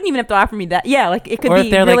wouldn't even have to offer me that. Yeah, like it could Or be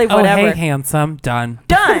if they're really like, "Oh, whatever. hey, handsome, done,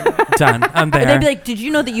 Done. done. I'm there." Or they'd be like, "Did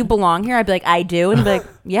you know that you belong here?" I'd be like, "I do," and I'd be like,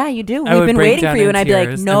 "Yeah, you do. I We've would been break waiting down for you," in and I'd be like,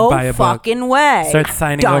 tears and "No buy a book. fucking way." Start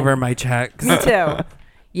signing Done. over my checks. Me too.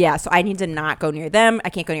 Yeah, so I need to not go near them. I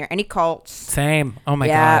can't go near any cults. Same. Oh my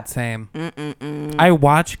Yeah. God, same. I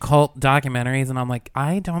watch cult documentaries and I'm like,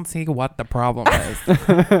 I don't see what the problem is.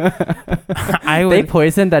 I They would.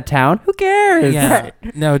 poisoned that town. Who cares? Yeah.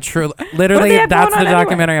 No, true. What do Literally, they have that's going the on anyway?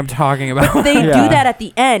 documentary I'm talking about. They Yeah. do that at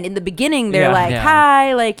the end. In the beginning, they're Yeah. like, Yeah.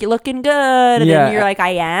 "Hi, like you're looking good," and Yeah. then you're like, "I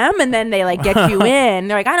am," and then they like get you in.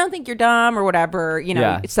 They're like, "I don't think you're dumb" or whatever, you know.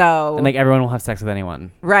 Yeah. So And like everyone will have sex with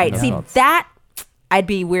anyone. right, in see those cults. that I'd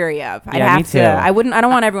be weary of. I'd Yeah, me have too. to. I wouldn't. I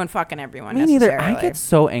don't want everyone fucking everyone. Me neither. I necessarily. get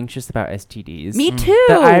so anxious about STDs. Me too.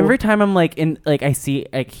 That every time I'm like in like I see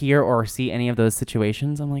like hear or see any of those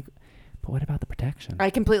situations, I'm like, but what about the protection? I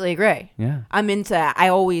completely agree. Yeah. I'm into. I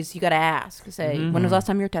always you gotta ask. Say when was the last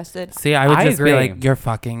time you were tested? See, I would I just be agree. like, you're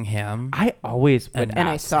fucking him. I always would And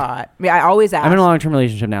I ask. saw it. I mean, I always ask. I'm in a long-term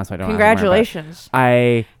relationship now, so I don't. have to worry about it. Congratulations.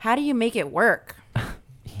 I How do you make it work?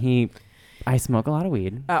 I smoke a lot of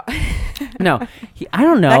weed. Oh. No, I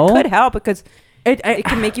don't know. That could help because It it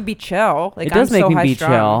can make you be chill. Like it does I'm make so me high be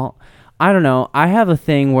strung. chill. I don't know. I have a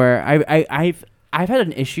thing where I've had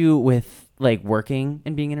an issue with like working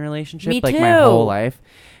and being in a relationship Me like my whole too. life,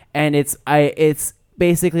 and it's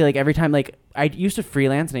basically like every time like I used to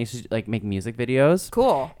freelance and I used to like make music videos.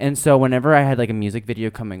 Cool. And so whenever I had like a music video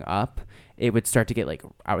coming up, it would start to get like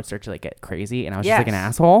I would start to like get crazy, and I was just like an Yes.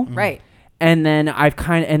 asshole. Right. And then I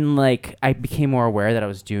became more aware that I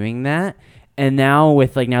was doing that. And now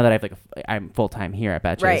now that I'm full time here at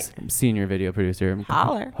Betches, Right. I'm senior video producer, I'm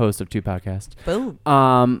Holler. host of 2 podcasts. Boom.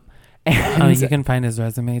 And Oh, you can find his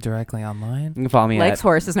resume directly online. you can follow me Likes at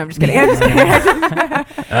horses. No, I'm just kidding. I'm just kidding.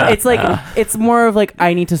 it's like it's more of like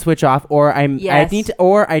I need to switch off, or I Yes. need to,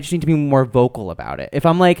 or I just need to be more vocal about it. If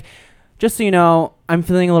I'm like, just so you know, I'm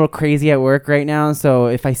feeling a little crazy at work right now, so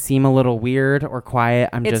if I seem a little weird or quiet,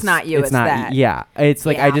 It's not you, it's not that. Yeah, it's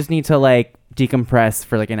like I Yeah. just need to like decompress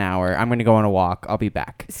for like an hour. I'm gonna go on a walk. I'll be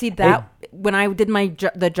back. See that when I did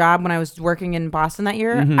the job when I was working in Boston that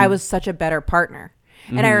year, Mm-hmm. I was such a better partner.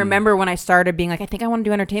 And I remember when I started being like, I think I want to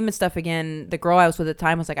do entertainment stuff again. The girl I was with at the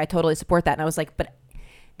time was like, I totally support that. And I was like, but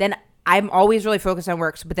then I'm always really focused on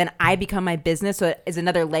work. But then I become my business. So it is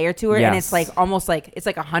another layer to it. And it's Yes. like almost like it's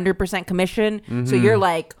like 100% commission. So you're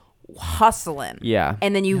like hustling. Yeah.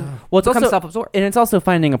 And then you Well, it's become also self-absorbed. and it's also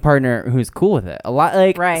finding a partner who's cool with it. A lot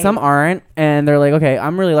like Right. some aren't, and they're like, okay,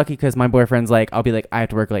 I'm really lucky because my boyfriend's like, I'll be like, I have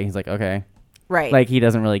to work late. He's like, okay, Right. like he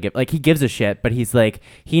doesn't really give, like he gives a shit, but he's like,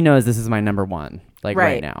 he knows this is my number one, like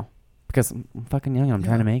right Right. now, because I'm fucking young. I'm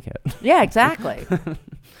trying to make it. yeah, exactly.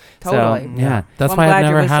 So, Totally. yeah. That's Well, I'm why glad I've you're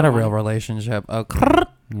never with had a someone. real relationship. Oh,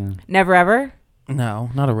 Yeah. Never ever. no,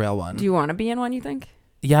 not a real one. Do you want to be in one, you think?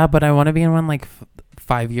 Yeah, but I want to be in one like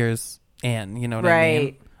 5 years in. You know what I mean?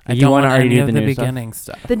 Right. I You don't wanna want already any do of the the new stuff? beginning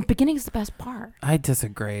stuff. The beginning's the best part. I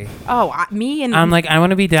disagree. Oh, me and I'm like, I want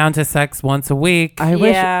to be down to sex once a week. I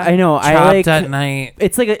wish. Yeah. I know. I chopped like. at night.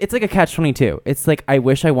 It's like a catch-22. It's like I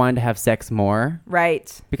wish I wanted to have sex more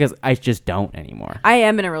right. because I just don't anymore. I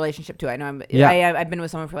am in a relationship too. I know. Yeah. I've been with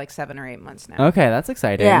someone for like 7 or 8 months now. Okay, that's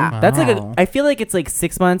exciting. Yeah. That's like Wow. I feel like it's like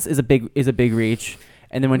 6 months is a big reach,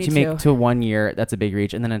 and then once Me you make too. to 1 year, that's a big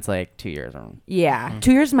reach, and then it's like 2 years. Yeah,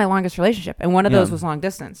 2 years is my longest relationship, and one of those Yeah. was long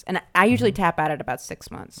distance. And I usually tap out at about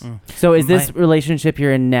 6 months. So is this My- relationship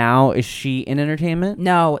you're in now? Is she in entertainment?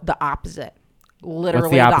 No, the opposite.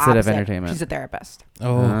 Literally, the opposite of entertainment? She's a therapist.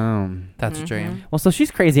 Oh, that's a dream. Well, so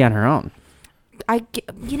she's crazy on her own.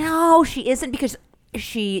 She isn't because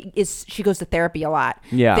she goes to therapy a lot.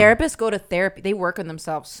 Yeah. Therapists go to therapy. They work on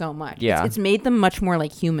themselves so much. Yeah. It's made them much more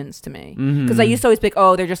like humans to me. Because I used to always be like,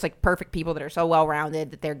 oh, they're just like perfect people that are so well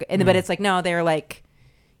rounded that they're good. But it's like, no, they're like,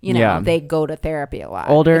 Yeah. they go to therapy a lot.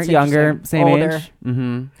 Older, It's younger, interesting. same Older. age.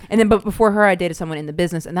 Mm-hmm. And then, but before her, I dated someone in the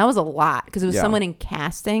business, and that was a lot because it was Yeah. someone in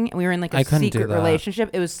casting, and we were in like I a couldn't do secret that. relationship.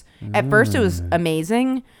 It was at first it was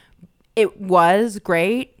amazing, it was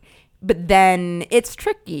great, but then it's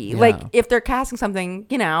tricky. Yeah. Like if they're casting something,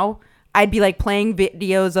 I'd be like playing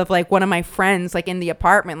videos of like one of my friends like in the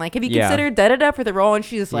apartment, like have you Yeah. considered da da da for the role, and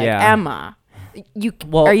she's like Yeah. Emma.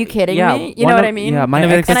 Are you kidding me? You know what I mean? Yeah, my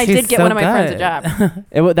And ex, And I She's did get so one of my friends a good.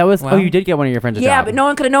 job. that was. Wow. Oh, you did get one of your friends a job. Yeah, but no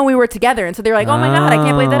one could have known we were together, and so they were like, "Oh my god, I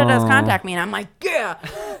can't believe that it does contact me." And I'm like, "Yeah,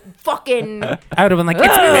 fucking." I would have been like, it's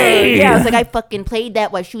me. Yeah, I was like, I fucking played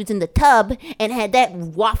that while she was in the tub and had that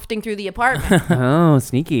wafting through the apartment. Oh,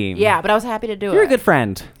 sneaky. Yeah, but I was happy to do it. You're a good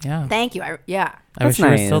friend. Yeah. Thank you. Yeah. I wish That's you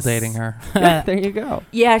were still nice. dating her. There you go.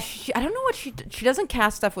 Yeah, I don't know what she doesn't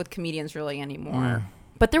cast stuff with comedians really anymore.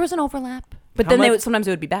 But there was an overlap. But How then much- sometimes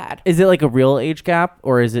it would be bad. Is it like a real age gap,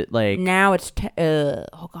 or is it like? Now it's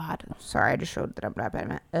oh god, sorry, I just showed that I'm not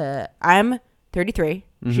bad. I'm 33.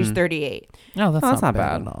 She's 38. No, that's, Oh, that's not not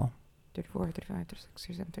bad bad. at all. 34, 35, 36,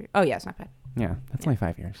 37, 30. Oh yeah, it's not bad. Yeah, that's only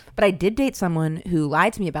 5 years. But I did date someone who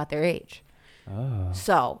lied to me about their age. Oh.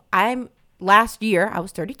 So last year I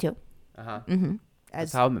was 32. Mm-hmm.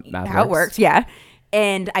 That's how math How it works. works, yeah.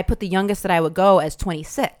 And I put the youngest that I would go as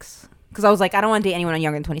 26 because I was like, I don't want to date anyone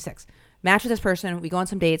younger than 26. Match with this person, we go on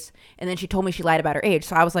some dates, and then she told me she lied about her age.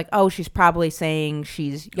 So I was like, oh, she's probably saying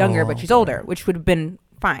she's younger, but she's older, which would have been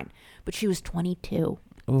fine. But she was 22.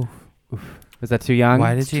 Ooh. Was that too young?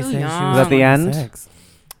 Why did she too say she young. was Was that the end? 26?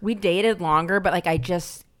 We dated longer, but like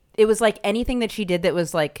it was like anything that she did that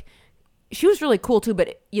was like, she was really cool too,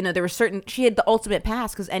 but you know, there were she had the ultimate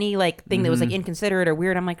pass because any like thing that was like inconsiderate or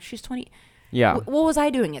weird, I'm like, she's 20. Yeah. What was I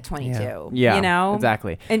doing at 22? Yeah. You know?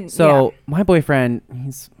 Exactly. And So my boyfriend,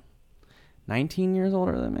 he's 19 years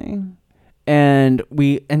older than me, and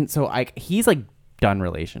he's like done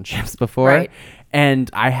relationships before, Right. and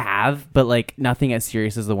I have, but like nothing as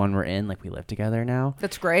serious as the one we're in. Like we live together now,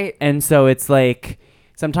 That's great. and so it's like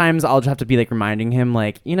sometimes I'll just have to be like reminding him,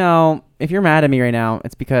 like, you know, if you're mad at me right now,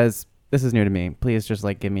 it's because this is new to me. Please just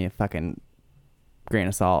like give me a fucking grain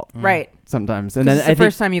of salt. Right. Sometimes, and And then it's the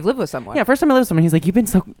first time you've lived with someone. yeah, first time I lived with someone, he's like, you've been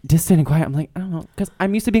so distant and quiet. I'm like, I don't know, because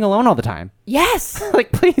I'm used to being alone all the time. Yes.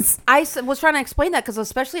 Like, please. I was trying to explain that because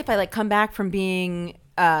especially if I like come back from being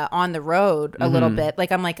on the road a little bit,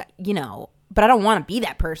 like I'm like, you know, but I don't want to be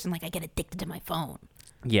that person. Like I get addicted to my phone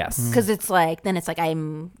Yes. because it's like, then it's like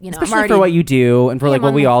I'm, you know, Especially I'm already, for what you do and for Yeah, like I'm what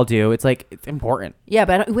on we the- all do. It's like, it's important. yeah,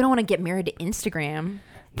 but we don't want to get married to Instagram.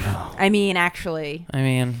 No. I mean, actually, I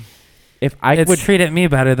mean, If I it's would, treated me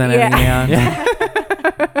better than Yeah. anything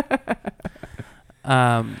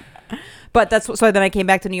else. but so then I came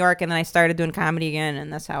back to New York and then I started doing comedy again,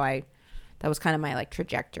 and that's how that was kind of my like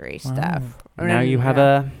trajectory stuff. now you have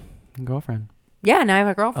a girlfriend. Yeah, now I have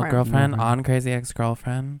a A girlfriend. girlfriend on Crazy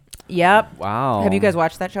Ex-Girlfriend. Yep. Wow. Have you guys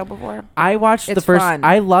watched that show before? I watched the It's first. fun.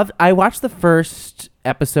 I watched the first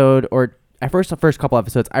episode the first couple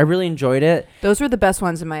episodes. I really enjoyed it. Those were the best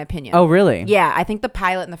ones in my opinion. Oh, really? Yeah, I think the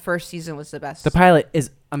pilot in the first season was the best. The pilot is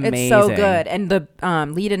amazing. It's so good, and the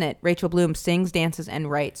lead in it, Rachel Bloom, sings, dances, and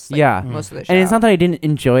writes. Like, Yeah. most of the show. And it's not that I didn't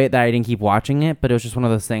enjoy it, that I didn't keep watching it, but it was just one of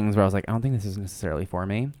those things where I was like, I don't think this is necessarily for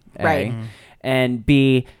me. A. Right. And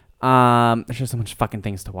B, there's just so much fucking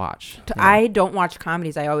things to watch. I don't watch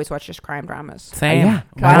comedies. I always watch just crime dramas. Same. yeah.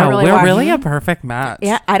 I don't Wow, really we're watch- really a perfect match.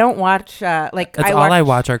 Yeah, I don't watch like. That's all I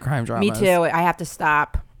watch are crime dramas. Me too. I have to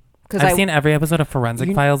stop because I've seen every episode of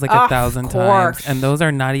Forensic Files like Of 1,000 times, course. and those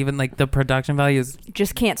are not even like the production values.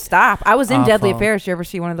 just can't stop. I was in Deadly Awful. Affairs. Did you ever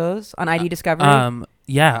see one of those on ID Discovery?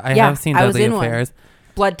 Yeah, I Yeah, have seen I was Deadly in one. Affairs.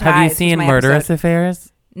 Blood Ties. Have you was seen my Murderous episode. Affairs?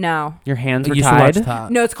 No. Your hands were You should tied. watch that.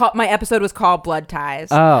 No, it's called. My episode was called Blood Ties.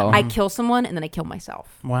 Oh. I kill someone and then I kill myself.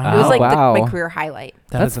 Wow. It was like wow. my career highlight.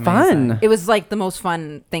 That That's is amazing. fun. It was like the most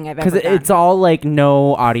fun thing I've ever Because done. it's all like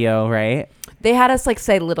no audio, right? They had us like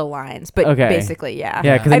say little lines, but Okay. basically, yeah.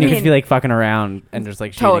 Yeah, because I then you mean, could be like fucking around and just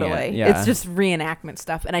like shooting totally. it. Yeah. It's just reenactment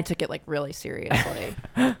stuff, and I took it like really seriously.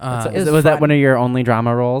 So it was was that fun. one of your only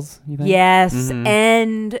drama roles? You think? Yes,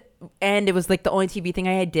 Mhm. and it was like the only TV thing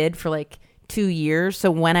I did for like 2 years.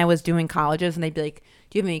 So when I was doing colleges, and they'd be like,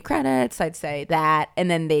 "Do you have any credits?" I'd say that,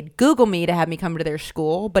 and then they'd Google me to have me come to their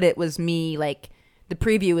school, but it was me like. The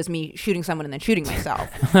preview was me shooting someone and then shooting myself.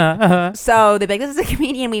 So they'd be like, "This is a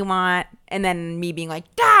comedian we want," and then me being like,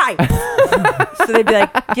 "Die!" So they'd be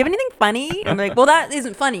like, "Do you have anything funny?" I'm like, "Well, that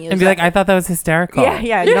isn't funny." And be like, I thought that was hysterical.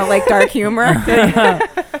 "Yeah, you don't like dark humor."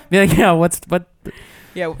 Be like, yeah, what?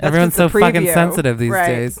 Yeah, that's Everyone's just the so fucking preview. sensitive these Right,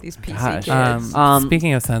 days. These PC Gosh. kids.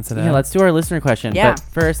 Speaking of sensitive, Yeah, let's do our listener question. Yeah. But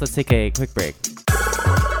first, let's take a quick break.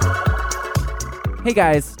 Hey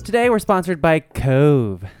guys, today we're sponsored by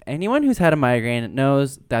Cove. Anyone who's had a migraine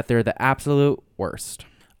knows that they're the absolute worst.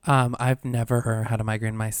 I've never had a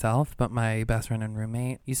migraine myself, but my best friend and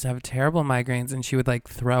roommate used to have terrible migraines, and she would like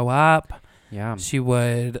throw up. Yeah. She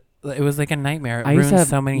would It was like a nightmare. It I used to ruined have-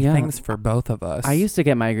 so many yeah. things for both of us. I used to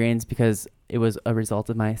get migraines because it was a result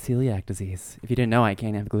of my celiac disease. If you didn't know, I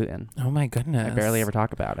can't have gluten. Oh my goodness. I barely ever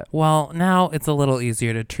talk about it. Well, now it's a little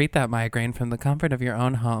easier to treat that migraine from the comfort of your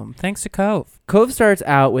own home, thanks to Cove. Cove starts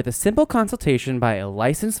out with a simple consultation by a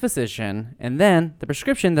licensed physician, and then the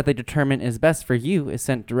prescription that they determine is best for you is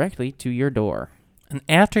sent directly to your door. And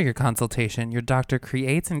after your consultation, your doctor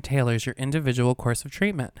creates and tailors your individual course of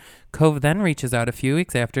treatment. Cove then reaches out a few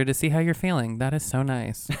weeks after to see how you're feeling. That is so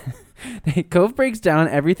nice. Cove breaks down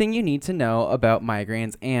everything you need to know about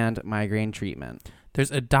migraines and migraine treatment.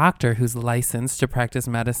 There's a doctor who's licensed to practice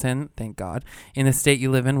medicine, thank God, in the state you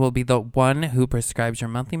live in will be the one who prescribes your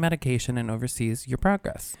monthly medication and oversees your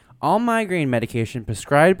progress. All migraine medication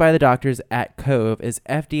prescribed by the doctors at Cove is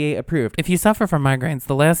FDA approved. If you suffer from migraines,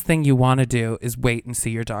 the last thing you want to do is wait and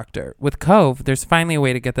see your doctor. With Cove, there's finally a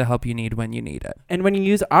way to get the help you need when you need it. And when you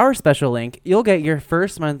use our special link, you'll get your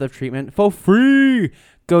first month of treatment for free.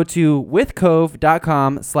 Go to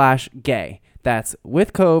withcove.com/gay. That's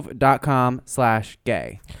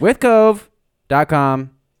withcove.com/gay.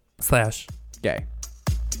 Withcove.com/gay.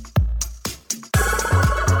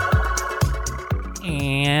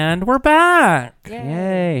 And we're back.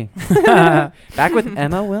 Yay. Back with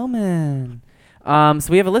Emma Willman.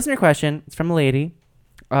 So we have a listener question. It's from a lady.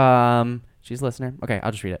 She's a listener. Okay,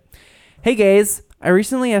 I'll just read it. Hey, gays. I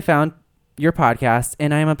recently have found your podcast,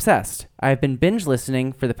 and I am obsessed. I've been binge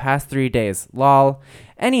listening for the past 3 days. Lol.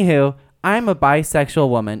 Anywho, I'm a bisexual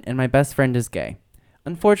woman, and my best friend is gay.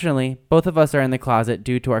 Unfortunately, both of us are in the closet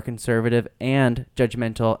due to our conservative and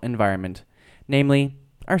judgmental environment, namely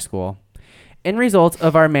our school. In result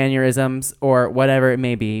of our mannerisms or whatever it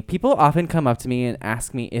may be, people often come up to me and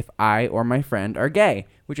ask me if I or my friend are gay,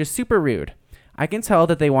 which is super rude. I can tell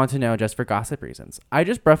that they want to know just for gossip reasons. I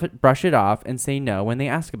just brush it off and say no when they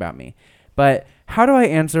ask about me. But how do I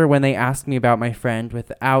answer when they ask me about my friend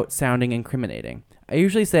without sounding incriminating? I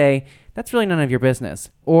usually say, that's really none of your business,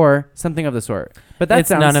 or something of the sort. But that It's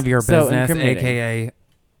sounds none of your so business, incriminating. aka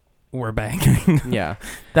we're banging. Yeah.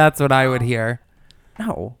 That's what I would hear.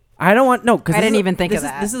 No. I don't want... No, because I didn't even think of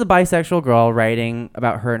that. This is a bisexual girl writing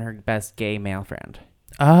about her and her best gay male friend.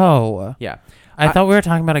 Oh. Yeah. I thought we were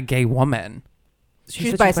talking about a gay woman.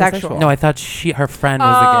 She's said bisexual. No, I thought her friend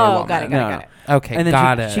was a gay woman. got it. No. Okay, And then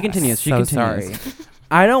got she- it. she continues, she So continues. sorry.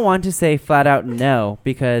 I don't want to say flat out no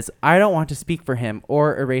because I don't want to speak for him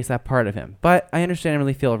or erase that part of him. But I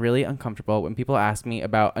understandably feel really uncomfortable when people ask me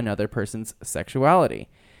about another person's sexuality,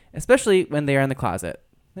 especially when they are in the closet.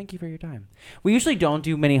 Thank you for your time. We usually don't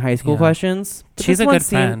do many high school Yeah. questions. But She's this a one good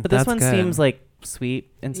friend. But this That's one good. seems like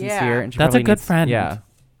sweet and sincere. Yeah. And she That's a probably good needs- friend. Yeah.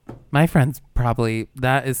 My friends probably,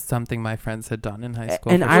 that is something my friends had done in high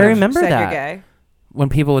school. And for I sure. remember Said that. you're gay. When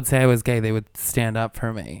people would say I was gay, they would stand up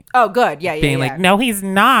for me. Oh, good. Yeah, yeah, being yeah. like, no, he's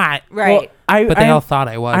not. Right. Well, But they all thought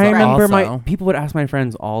I was I remember also. people would ask my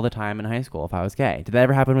friends all the time in high school if I was gay. Did that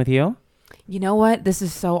ever happen with you? You know what? This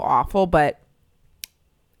is so awful, but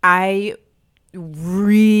I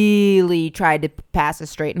really tried to pass as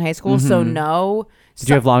straight in high school. So Mhm. no. Did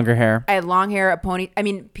you have longer hair? I had long hair, a pony. I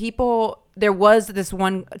mean, there was this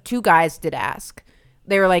one, two guys did ask.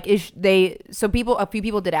 They were like, a few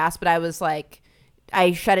people did ask, but I was like,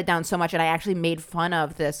 I shut it down so much. And I actually made fun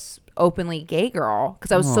of this openly gay girl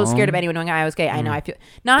because I was so scared of anyone knowing I was gay. I know I feel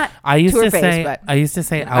not I used to her to face, say, but I used to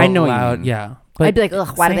say out I know what you loud, mean. yeah. I'd be like,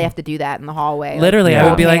 ugh, why do they same. have to do that in the hallway? Like, Literally, I Yeah.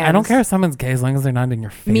 would be like, I don't hands. care if someone's gay as long as they're not in your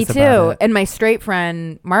face. Me about too. it. And my straight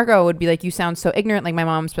friend Margot would be like, "You sound so ignorant. Like my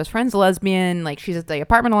mom's best friend's a lesbian. Like she's at the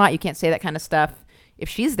apartment a lot. You can't say that kind of stuff if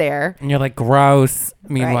she's there." And you're like, gross.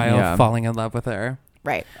 Meanwhile, Yeah. falling in love with her.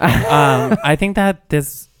 Right. I think that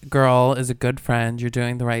this girl is a good friend. You're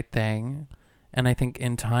doing the right thing. And I think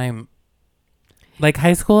in time, like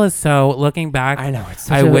high school is so, looking back, I know. It's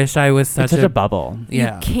I wish I was it's such a bubble.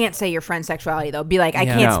 yeah. You can't say your friend's sexuality though. Be like, I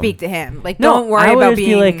Yeah. can't No. speak to him. Like, No, don't worry I would about just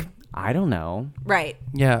being be like, I don't know. right.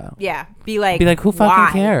 Yeah. Yeah. Be like, Who fucking why?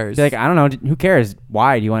 cares? Be like, I don't know. Who cares?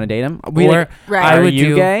 Why do you want to date him? Or Right. I Are would you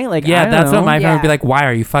do, gay? Like, I yeah, don't that's know. what my friend would be Yeah. like. Why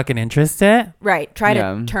are you fucking interested? Right. Try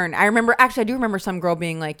Yeah. to turn. I do remember some girl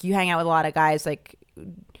being like, you hang out with a lot of guys. Like,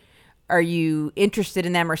 are you interested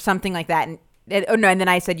in them or something like that? And then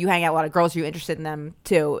I said, you hang out with a lot of girls. Are you interested in them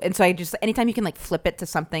too? And so I just, anytime you can like flip it to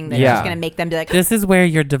something that's Yeah. just going to make them be like, This is where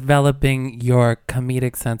you're developing your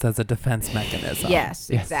comedic sense as a defense mechanism. yes,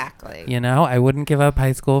 Yes. exactly. You know, I wouldn't give up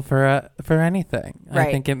high school for anything. I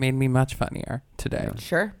Right. think it made me much funnier today.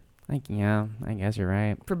 Sure. Like, yeah, I guess you're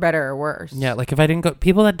right. For better or worse. Yeah, like if I didn't go,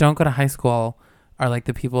 people that don't go to high school are like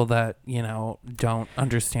the people that, don't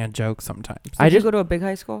understand jokes sometimes. I Did you just go to a big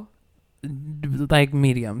high school? like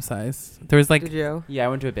medium size. There was like Did you? Yeah, I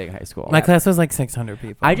went to a big high school. my class was like 600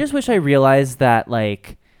 people. I just wish I realized that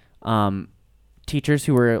like teachers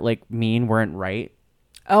who were like mean weren't right.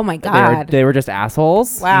 Oh my God. They were just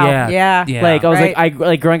assholes. Wow. Yeah. Yeah. Yeah. Like I was Right. like I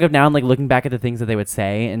like growing up now and like looking back at the things that they would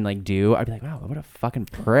say and like do, I'd be like, wow, what a fucking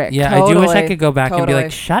prick. Yeah, I do wish I Totally. could go back and be Totally.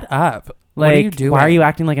 like, shut up. Like, what are you doing? why are you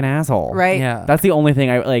acting like an asshole? Right. Yeah. That's the only thing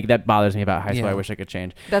I like that bothers me about high school. Yeah. I wish I could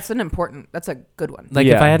change. That's a good one. Like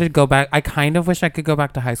if Yeah. I had to go back, I kind of wish I could go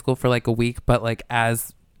back to high school for like a week, but like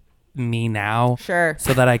as me now, Sure.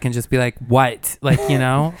 so that I can just be like, what? Like, you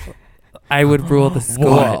know, I would rule the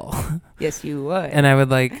school. Yes, you would. And I would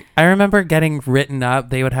like, I remember getting written up.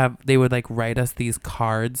 They would like write us these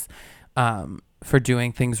cards for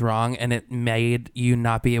doing things wrong. And it made you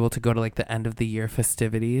not be able to go to like the end of the year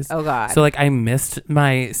festivities. Oh God. So like I missed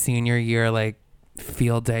my senior year, like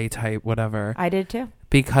field day type, whatever, I did too.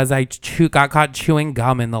 because I got caught chewing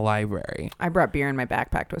gum in the library. I brought beer in my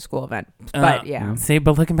backpack to a school event. But yeah. See,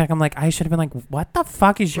 but looking back, I'm like, I should have been like, what the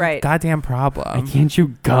fuck is your Right. goddamn problem? Can't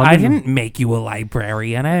you gum? I didn't make you a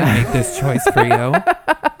librarian. I didn't make this choice for you.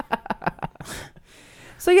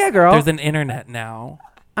 So yeah, girl. There's an internet now.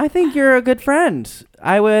 I think you're a good friend.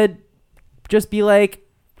 I would just be like,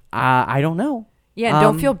 I don't know. Yeah,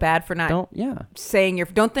 don't feel bad for not Don't. Yeah. saying your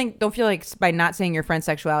don't feel like by not saying your friend's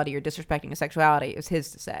sexuality you're disrespecting his sexuality. It's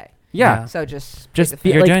his to say. Yeah. So just Just take the be-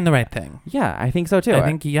 feel. You're like- doing the right thing. Yeah, I think so too. I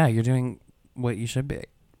think, yeah, you're doing what you should be.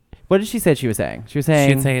 What did she say she was saying? She was saying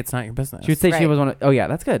She'd say it's not your business. she would say she Right. was one of, oh yeah,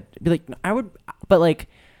 that's good. Be like, I would, but like,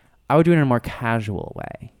 I would do it in a more casual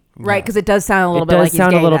way. Right, because it does sound a little It bit does like he's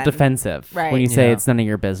sound a gay little then. defensive Right. when you say Yeah. it's none of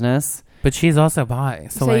your business. But she's also bi.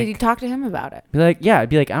 So, So like, you talk to him about it. Be like, yeah, I'd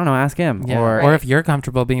be like, I don't know, ask him. yeah. Or Or if you're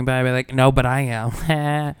comfortable being bi, be like, no, but I am.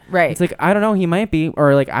 Right. it's like, I don't know, he might be.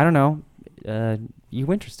 Or like, I don't know,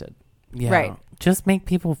 you interested. Yeah. Right. Just make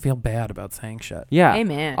people feel bad about saying shit. Yeah.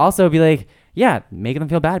 Amen. Also be like, yeah, making them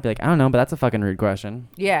feel bad. Be like, I don't know, but that's a fucking rude question.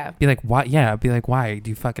 Yeah. Be like, what? Yeah. Be like, why?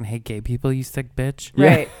 Do you fucking hate gay people, you sick bitch? Yeah.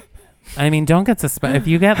 Right. I mean, don't get suspended. If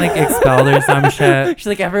you get like expelled or some shit, She's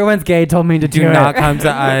like, everyone's gay, told me to do not come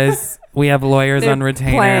to us. We have lawyers They're on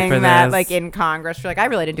retainer playing for that this. like in Congress. You're like, I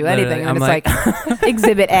really didn't do Literally, anything. I'm And it's like,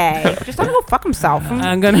 Exhibit A. Just let him go fuck himself.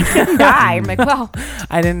 I'm gonna He shouldn't die. I'm like, well,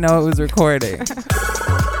 I didn't know it was recording.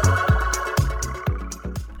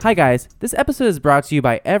 Hi guys, this episode is brought to you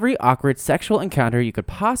by every awkward sexual encounter you could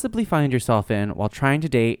possibly find yourself in while trying to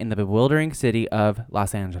date in the bewildering city of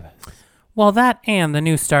Los Angeles. Well, that and the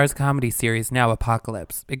new Starz comedy series Now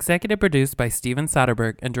Apocalypse, executive produced by Steven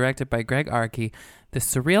Soderbergh and directed by Greg Arki,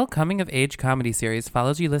 this surreal coming-of-age comedy series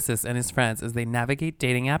follows Ulysses and his friends as they navigate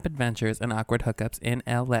dating app adventures and awkward hookups in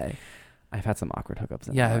L.A. I've had some awkward hookups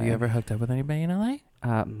in Yeah, LA. have you ever hooked up with anybody in L.A.?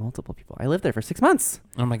 Multiple people. I lived there for 6 months.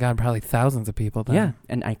 Oh my god, probably thousands of people then. Yeah,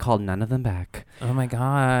 and I called none of them back. Oh my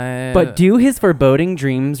god. But do his foreboding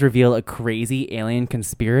dreams reveal a crazy alien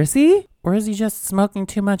conspiracy? Or is he just smoking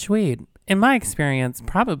too much weed? In my experience,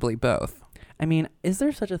 probably both. I mean, is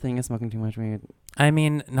there such a thing as smoking too much weed? I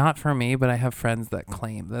mean, not for me, but I have friends that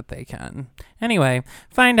claim that they can. Anyway,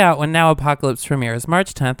 find out when Now Apocalypse premieres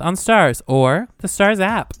March 10th on Starz or the Starz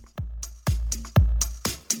app.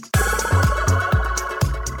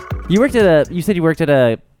 You said you worked at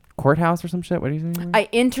a courthouse or some shit? What are you saying? I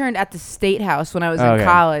interned at the State House when I was in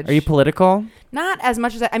college. Are you political? Not as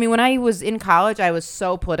much as I mean, when I was in college, I was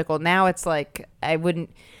so political. Now it's like I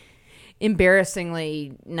wouldn't.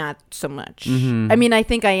 Embarrassingly, not so much. I mean, I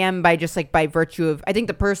think I am by just like by virtue of. I think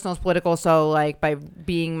the personal is political, so like by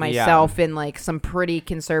being myself in like some pretty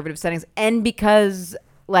conservative settings, and because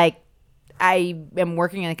like I am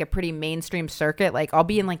working in like a pretty mainstream circuit. Like I'll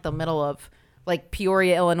be in like the middle of like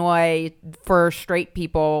Peoria, Illinois, for straight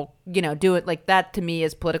people. You know, do it like that to me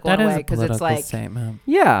is political That in a is way a because it's political like statement.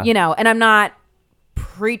 Yeah. you know, and I'm not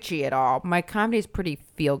preachy at all. My comedy is pretty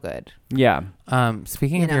feel good. Yeah.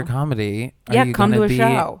 Speaking You of your know. comedy, Yeah, are you come gonna to a be,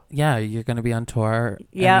 show. Yeah, you're going to be on tour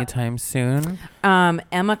Yeah. anytime soon.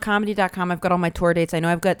 EmmaComedy.com. I've got all my tour dates. I know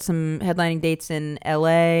I've got some headlining dates in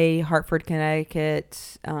LA, Hartford,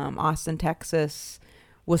 Connecticut, Austin, Texas,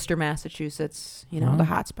 Worcester, Massachusetts, you know, the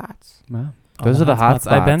hot spots. Wow. All Those are the hot spots.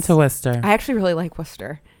 I've been to Worcester. I actually really like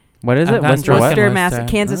Worcester. What is I've it? gotten Worcester what? Worcester. Worcester,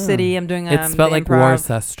 Kansas Oh. City. I'm doing It's spelled the like Improv.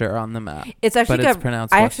 Worcester on the map. It's actually but it's got,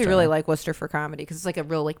 pronounced I actually Worcester. really like Worcester for comedy because it's like a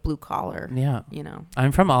real like blue collar. Yeah. You know.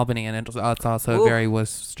 I'm from Albany, and it's also Ooh. a very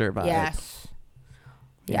Worcester vibe. Yes.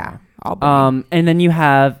 Yeah. Albany. And then you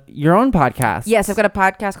have your own podcast. Yes, I've got a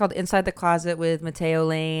podcast called Inside the Closet with Mateo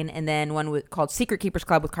Lane, and then one called Secret Keepers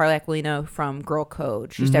Club with Carly Aquilino from Girl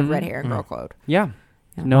Code. She used to have red hair in Girl Code. Yeah.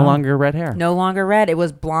 Yeah. No longer red hair. No longer red. It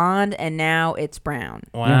was blonde, and now it's brown.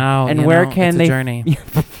 Wow. And you where know, can it's they a journey.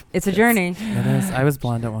 It's a journey. It is. I was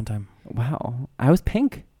blonde at one time. Wow. I was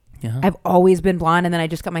pink. Yeah. I've always been blonde, and then I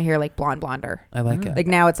just got my hair like blonder. I like it. Like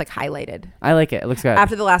now it's like highlighted. I like it. It looks good.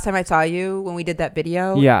 After the last time I saw you when we did that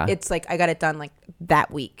video, Yeah. it's like I got it done like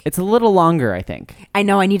that week. It's a little longer, I think. I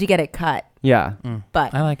know I need to get it cut, Yeah.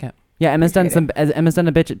 but I like it. Yeah, Emma's done Appreciate Emma's done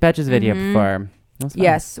a Betches video before. That was fun.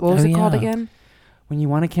 yes. What was Oh, it called yeah. again? When you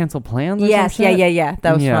want to cancel plans or Yes, some yeah, shit? yeah, yeah.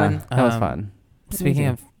 That was fun. That was Um, fun. Speaking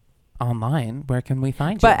of online, where can we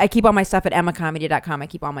find But you? I keep all my stuff at emmacomedy.com. I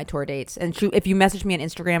keep all my tour dates. And if you message me on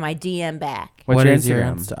Instagram, I DM back. What's What your is your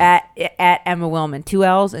Instagram? Insta? At Emma Willman. 2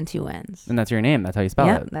 L's and 2 N's. And that's your name. That's how you spell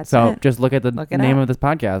Yep, it. that's so it. just look at the Look it name up. of this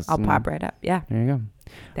podcast. I'll and pop right up. Yeah. There you go.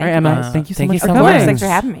 Thank All right, you, Emma. guys. Thank you so Thank much you for so coming. much. Thanks for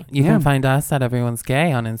having me. You Yeah. can find us at Everyone's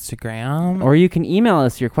Gay on Instagram. Or you can email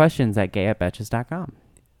us your questions at gay@betches.com.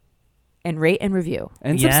 And rate and review.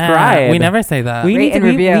 And Yeah, subscribe. We never say that. We Rate need to, and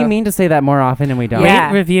we review. mean to say that more often and we don't. Yeah.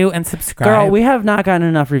 Rate, review, and subscribe. Girl, we have not gotten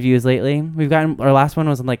enough reviews lately. We've gotten our last one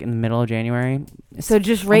was in the middle of January. So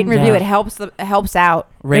just rate and review. Yeah. It helps out.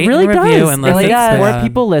 Rate it really and review does. and It let's really does. More expand.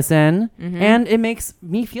 people listen, Mhm. and it makes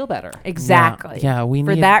me feel better. Exactly. Yeah, we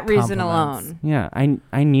For need that reason compliments. alone. Yeah,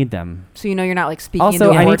 I need them. So you know you're not like speaking Also,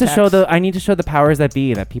 into a I need to vortex. show the powers that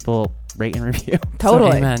be that people rate and review.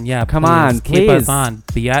 Totally. So, amen. Yeah, Come please. on, Keep us please. on,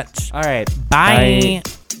 biatch. All right. Bye.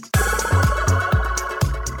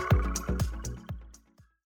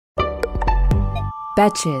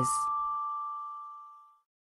 Betches.